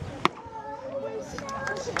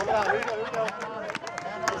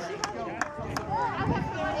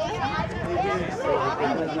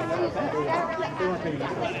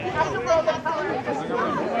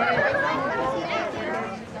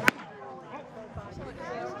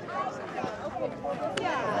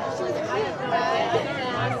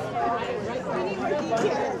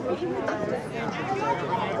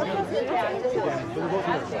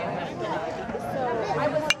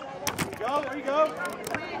 Go, there you go.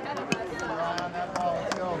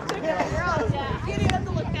 You didn't have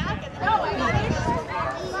to look back at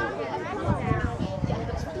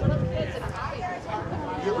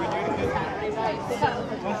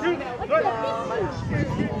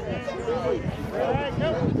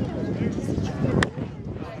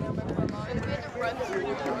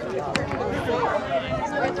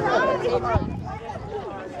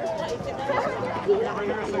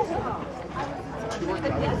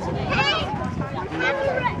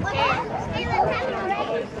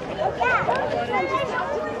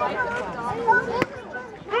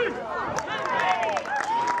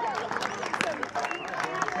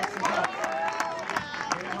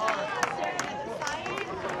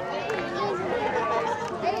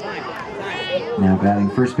batting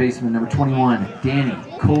first baseman number 21, Danny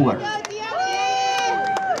Kohler.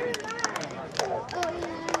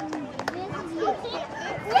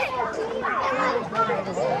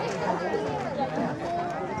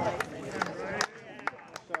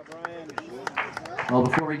 Well,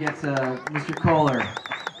 before we get to Mr. Kohler,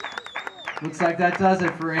 looks like that does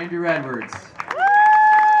it for Andrew Edwards.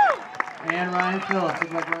 And Ryan Phillips.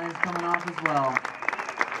 Looks like Ryan's coming off as well.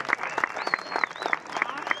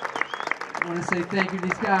 I want to say thank you to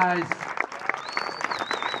these guys.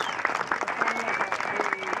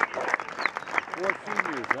 Four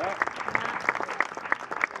seniors, huh?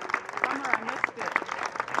 Summer, I missed it.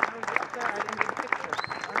 I was up there, I didn't get a picture.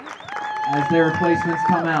 As their replacements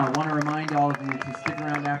come out, I want to remind all of you to stick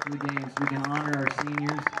around after the game so we can honor our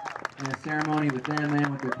seniors in a ceremony with them and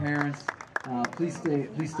with their parents. Please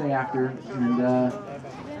stay after, and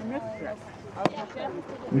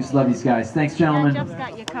we just love these guys. Thanks, gentlemen. Yeah, Jeff's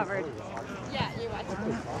got you covered. Yeah, you're watching.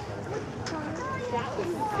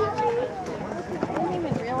 I didn't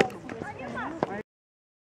even realize he was coming out.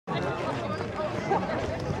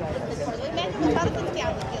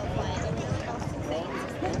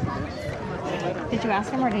 Did you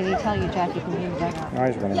ask him, or did he tell you, Jeff, you can be in the dugout? No,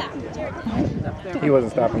 he's running. He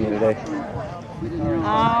wasn't stopping me today.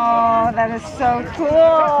 Oh, that is so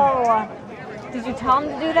cool. Did you tell him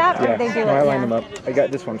to do that, or did they do it? I lined them up. I got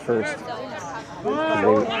this one first.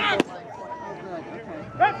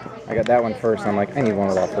 I got that one first. I'm like, I need one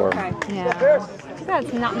of all four of them. Yeah. Too bad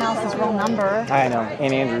it's not Mouse's real number. I know.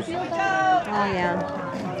 And Andrew's. Oh, yeah.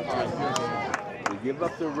 They give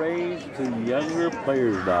up the reins to younger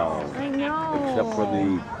players now. I know. Except for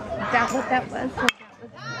the... Is that what that was?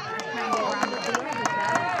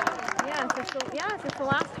 Yes, it's the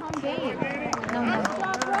last home game. No.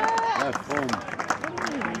 Last home.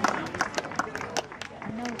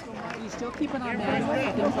 You still keep it on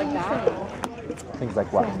that, things like that? Things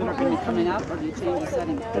like what? That are going to be coming up, or do you change the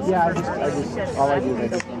settings? Yeah, I just, all I do is I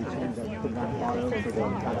just change that, put it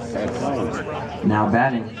on. Now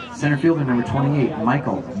batting, center fielder number 28,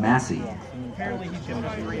 Michael Massey.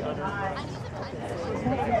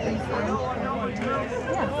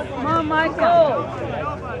 Come on, Michael.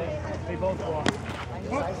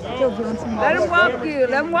 Let him walk you.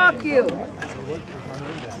 Let him walk you.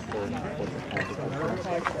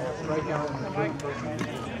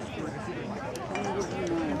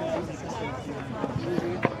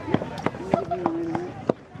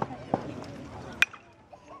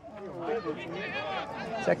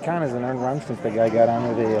 Does that count as an earned run since the guy got on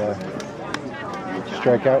with a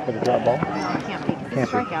strikeout with a drop ball? No, it can't be, because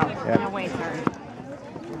it's a strikeout. Yeah. No way it's earned.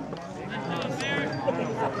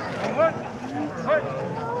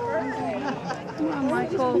 Come on,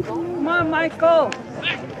 Michael. Come on, Michael.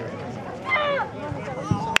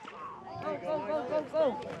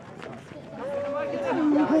 Go.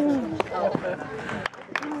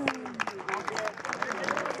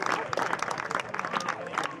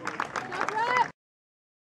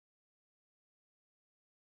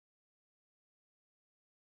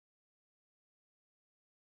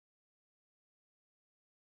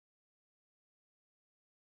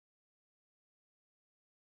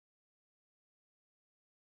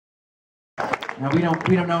 Now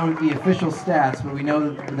we don't know the official stats, but we know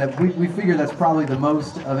that we figure that's probably the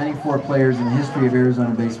most of any four players in the history of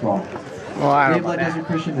Arizona baseball. Well, They've led Desert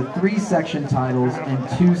Christian to 3 section titles and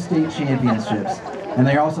 2 state championships, and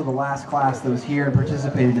they're also the last class that was here and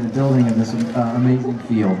participated in the building of this amazing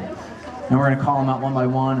field. And we're going to call them out one by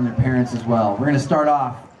one, and their parents as well. We're going to start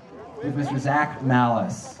off with Mr. Zach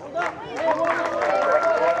Malice.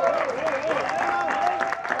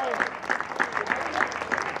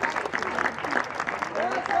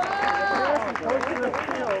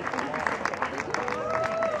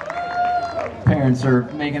 Parents are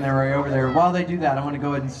making their way over there. While they do that, I want to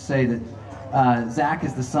go ahead and say that Zach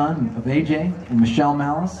is the son of AJ and Michelle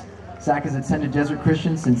Malice. Zach has attended Desert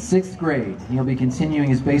Christian since 6th grade. He'll be continuing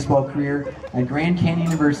his baseball career at Grand Canyon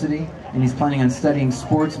University, and he's planning on studying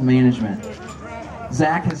sports management.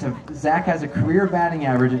 Zach has a career batting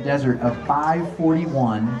average at Desert of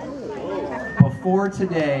 .541. Before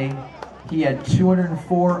today, he had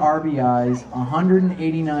 204 RBIs,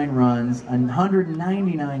 189 runs,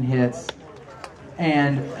 199 hits,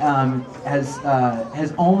 and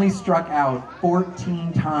has only struck out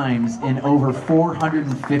 14 times in over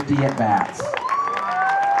 450 at-bats.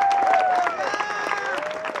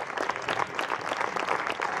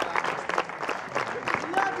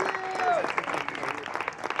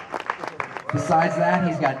 Besides that,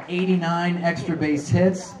 he's got 89 extra base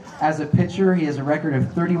hits. As a pitcher, he has a record of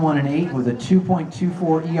 31-8 with a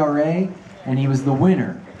 2.24 ERA, and he was the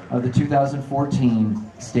winner of the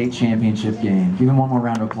 2014 state championship game. Give him one more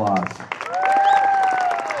round of applause.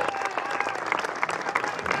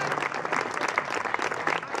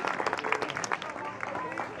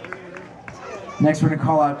 Next, we're going to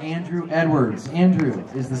call out Andrew Edwards. Andrew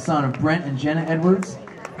is the son of Brent and Jenna Edwards.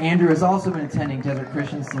 Andrew has also been attending Desert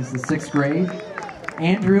Christian since the 6th grade.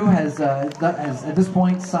 Andrew has at this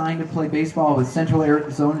point signed to play baseball with Central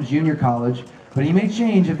Arizona Junior College, but he may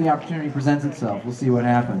change if the opportunity presents itself. We'll see what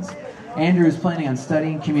happens. Andrew is planning on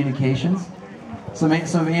studying communications. Some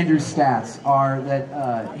of Andrew's stats are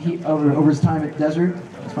that he over his time at Desert,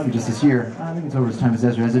 it's probably just this year, I think it's over his time at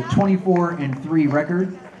Desert, has a 24-3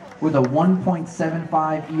 record with a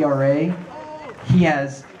 1.75 ERA. He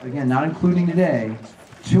has, again, not including today,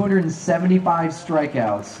 275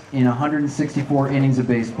 strikeouts in 164 innings of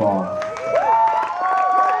baseball.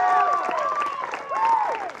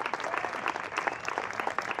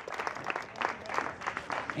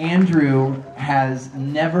 Andrew has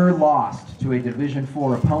never lost to a Division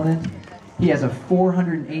IV opponent. He has a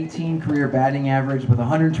 418 career batting average with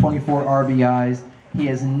 124 RBIs. He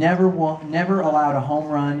has never allowed a home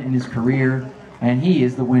run in his career, and he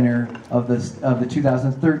is the winner of the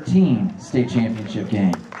 2013 state championship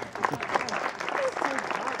game.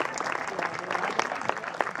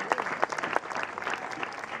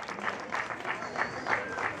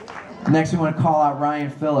 Next, we want to call out Ryan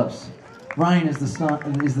Phillips. Ryan is the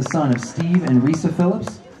son of Steve and Risa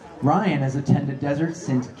Phillips. Ryan has attended Desert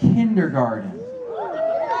since kindergarten.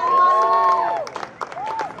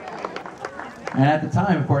 And at the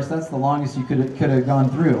time, of course, that's the longest you could have gone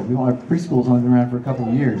through. Preschool's only been around for a couple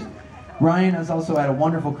of years. Ryan has also had a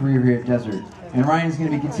wonderful career here at Desert. And Ryan's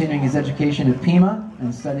going to be continuing his education at Pima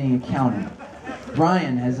and studying accounting.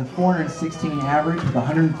 Ryan has a 416 average with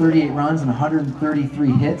 138 runs and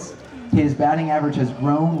 133 hits. His batting average has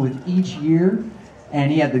grown with each year,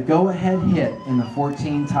 and he had the go-ahead hit in the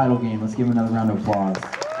 14 title game. Let's give him another round of applause.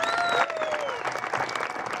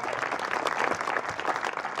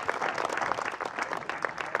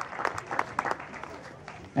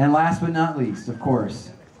 And last but not least, of course,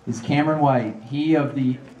 is Cameron White. He of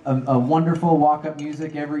a wonderful walk-up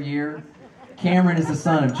music every year. Cameron is the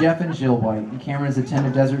son of Jeff and Jill White, and Cameron has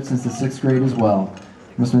attended Desert since the 6th grade as well.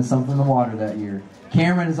 Must have been something in the water that year.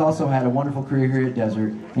 Cameron has also had a wonderful career here at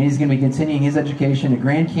Desert, and he's going to be continuing his education at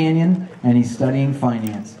Grand Canyon, and he's studying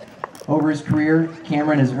finance. Over his career,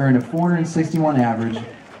 Cameron has earned a 461 average,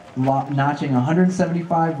 notching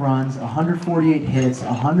 175 runs, 148 hits,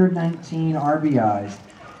 119 RBIs,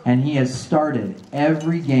 and he has started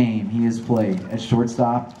every game he has played at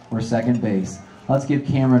shortstop or second base. Let's give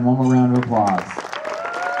Cameron one more round of applause.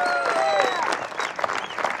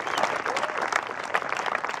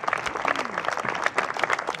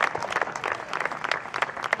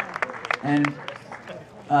 And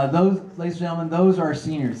those, ladies and gentlemen, those are our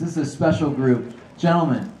seniors. This is a special group.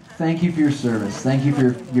 Gentlemen, thank you for your service. Thank you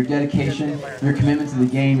for your dedication, your commitment to the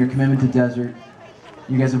game, your commitment to Desert.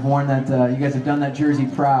 You guys have worn that, you guys have done that jersey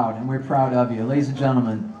proud, and we're proud of you. Ladies and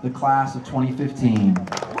gentlemen, the class of 2015.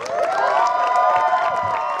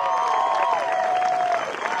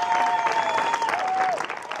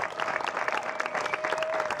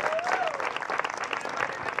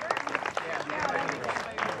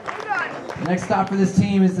 Next stop for this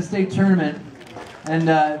team is the state tournament,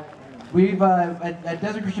 and we've at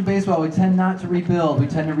Desert Christian Baseball we tend not to rebuild, we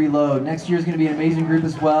tend to reload. Next year is going to be an amazing group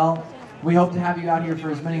as well. We hope to have you out here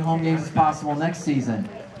for as many home games as possible next season.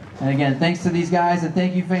 And again, thanks to these guys, and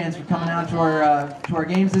thank you fans for coming out to our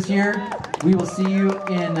games this year. We will see you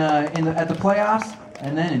at the playoffs,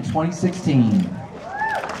 and then in 2016.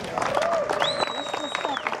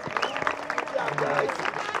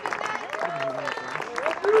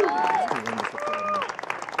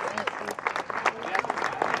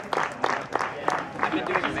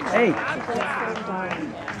 Hey.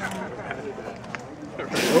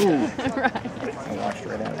 Oh. Right. I washed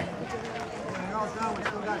right out.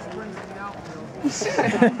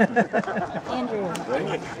 Andrew.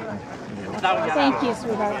 Thank you,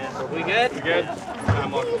 sweetheart. We good? We good.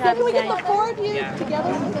 Can we get the four of you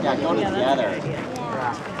together? Yeah, go together.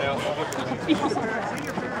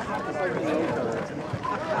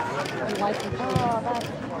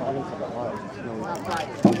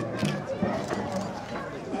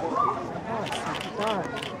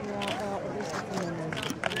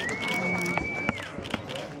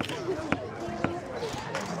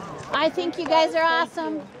 I think you guys are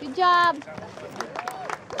awesome. Good job.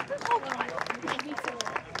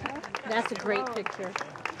 That's a great picture.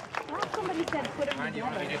 Somebody said put them together. You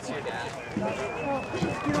want me to get to your dad? You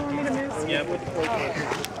don't want me to move? Yeah, with the fork.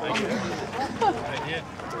 I did.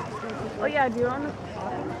 Oh yeah, do you want to?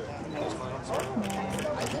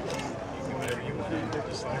 Whatever you want.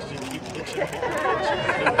 Just long as you keep it.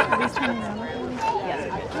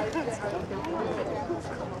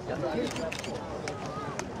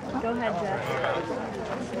 Go ahead, Jeff.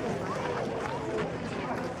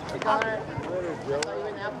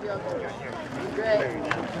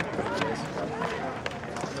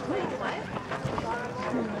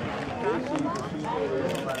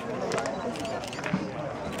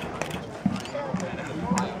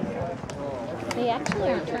 They actually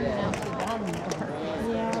aren't turning out too bad anymore.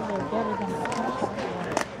 Yeah, they're better than the first.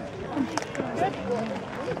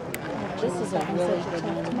 This is a really good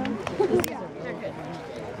one. This is a really good one.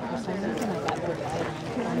 For some reason I got good light on.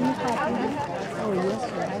 Oh, yes,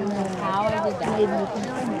 I don't know how I did that.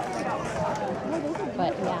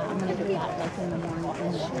 But yeah, I'm going to do that like in the morning.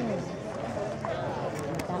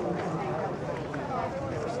 That one can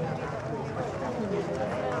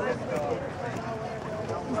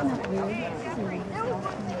Isn't that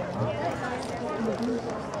weird?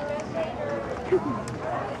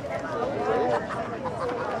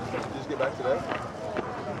 Just get back today?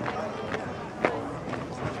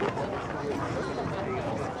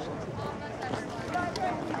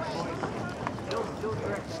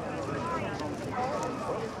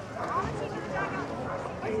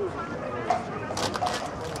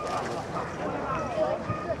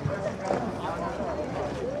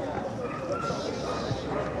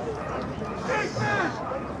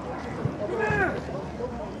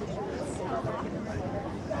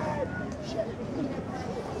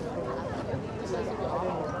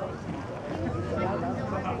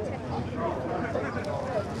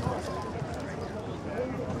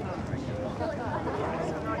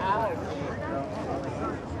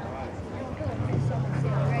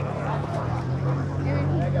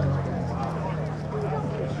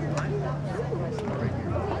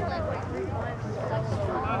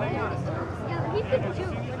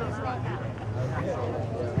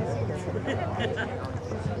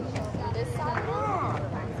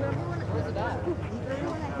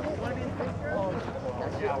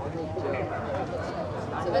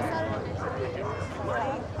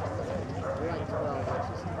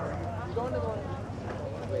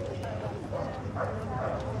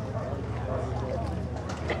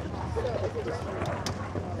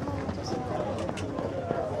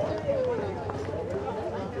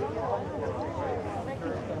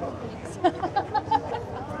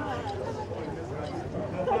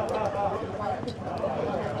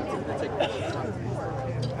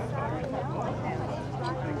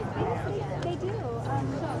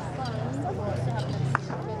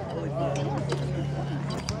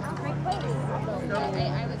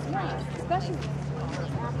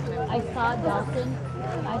 I saw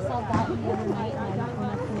Dalton the other night and I don't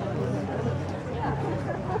want to know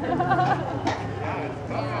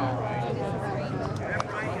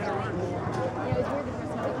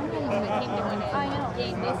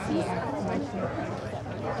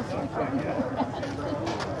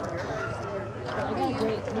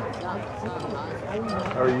I know.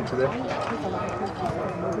 How are you today?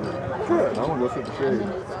 Good. I want to go sit in the shade.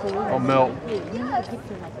 I'll melt.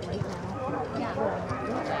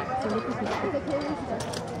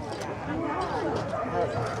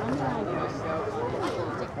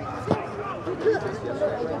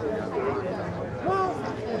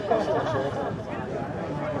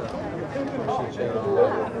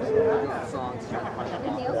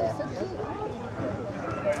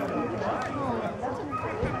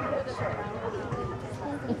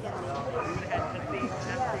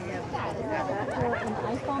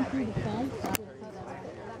 I found through the fence.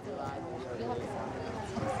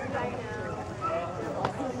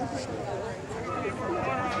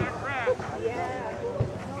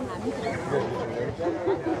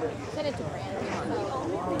 Send it to Brandon.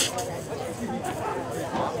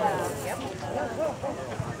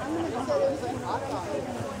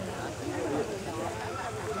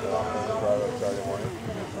 Friday morning.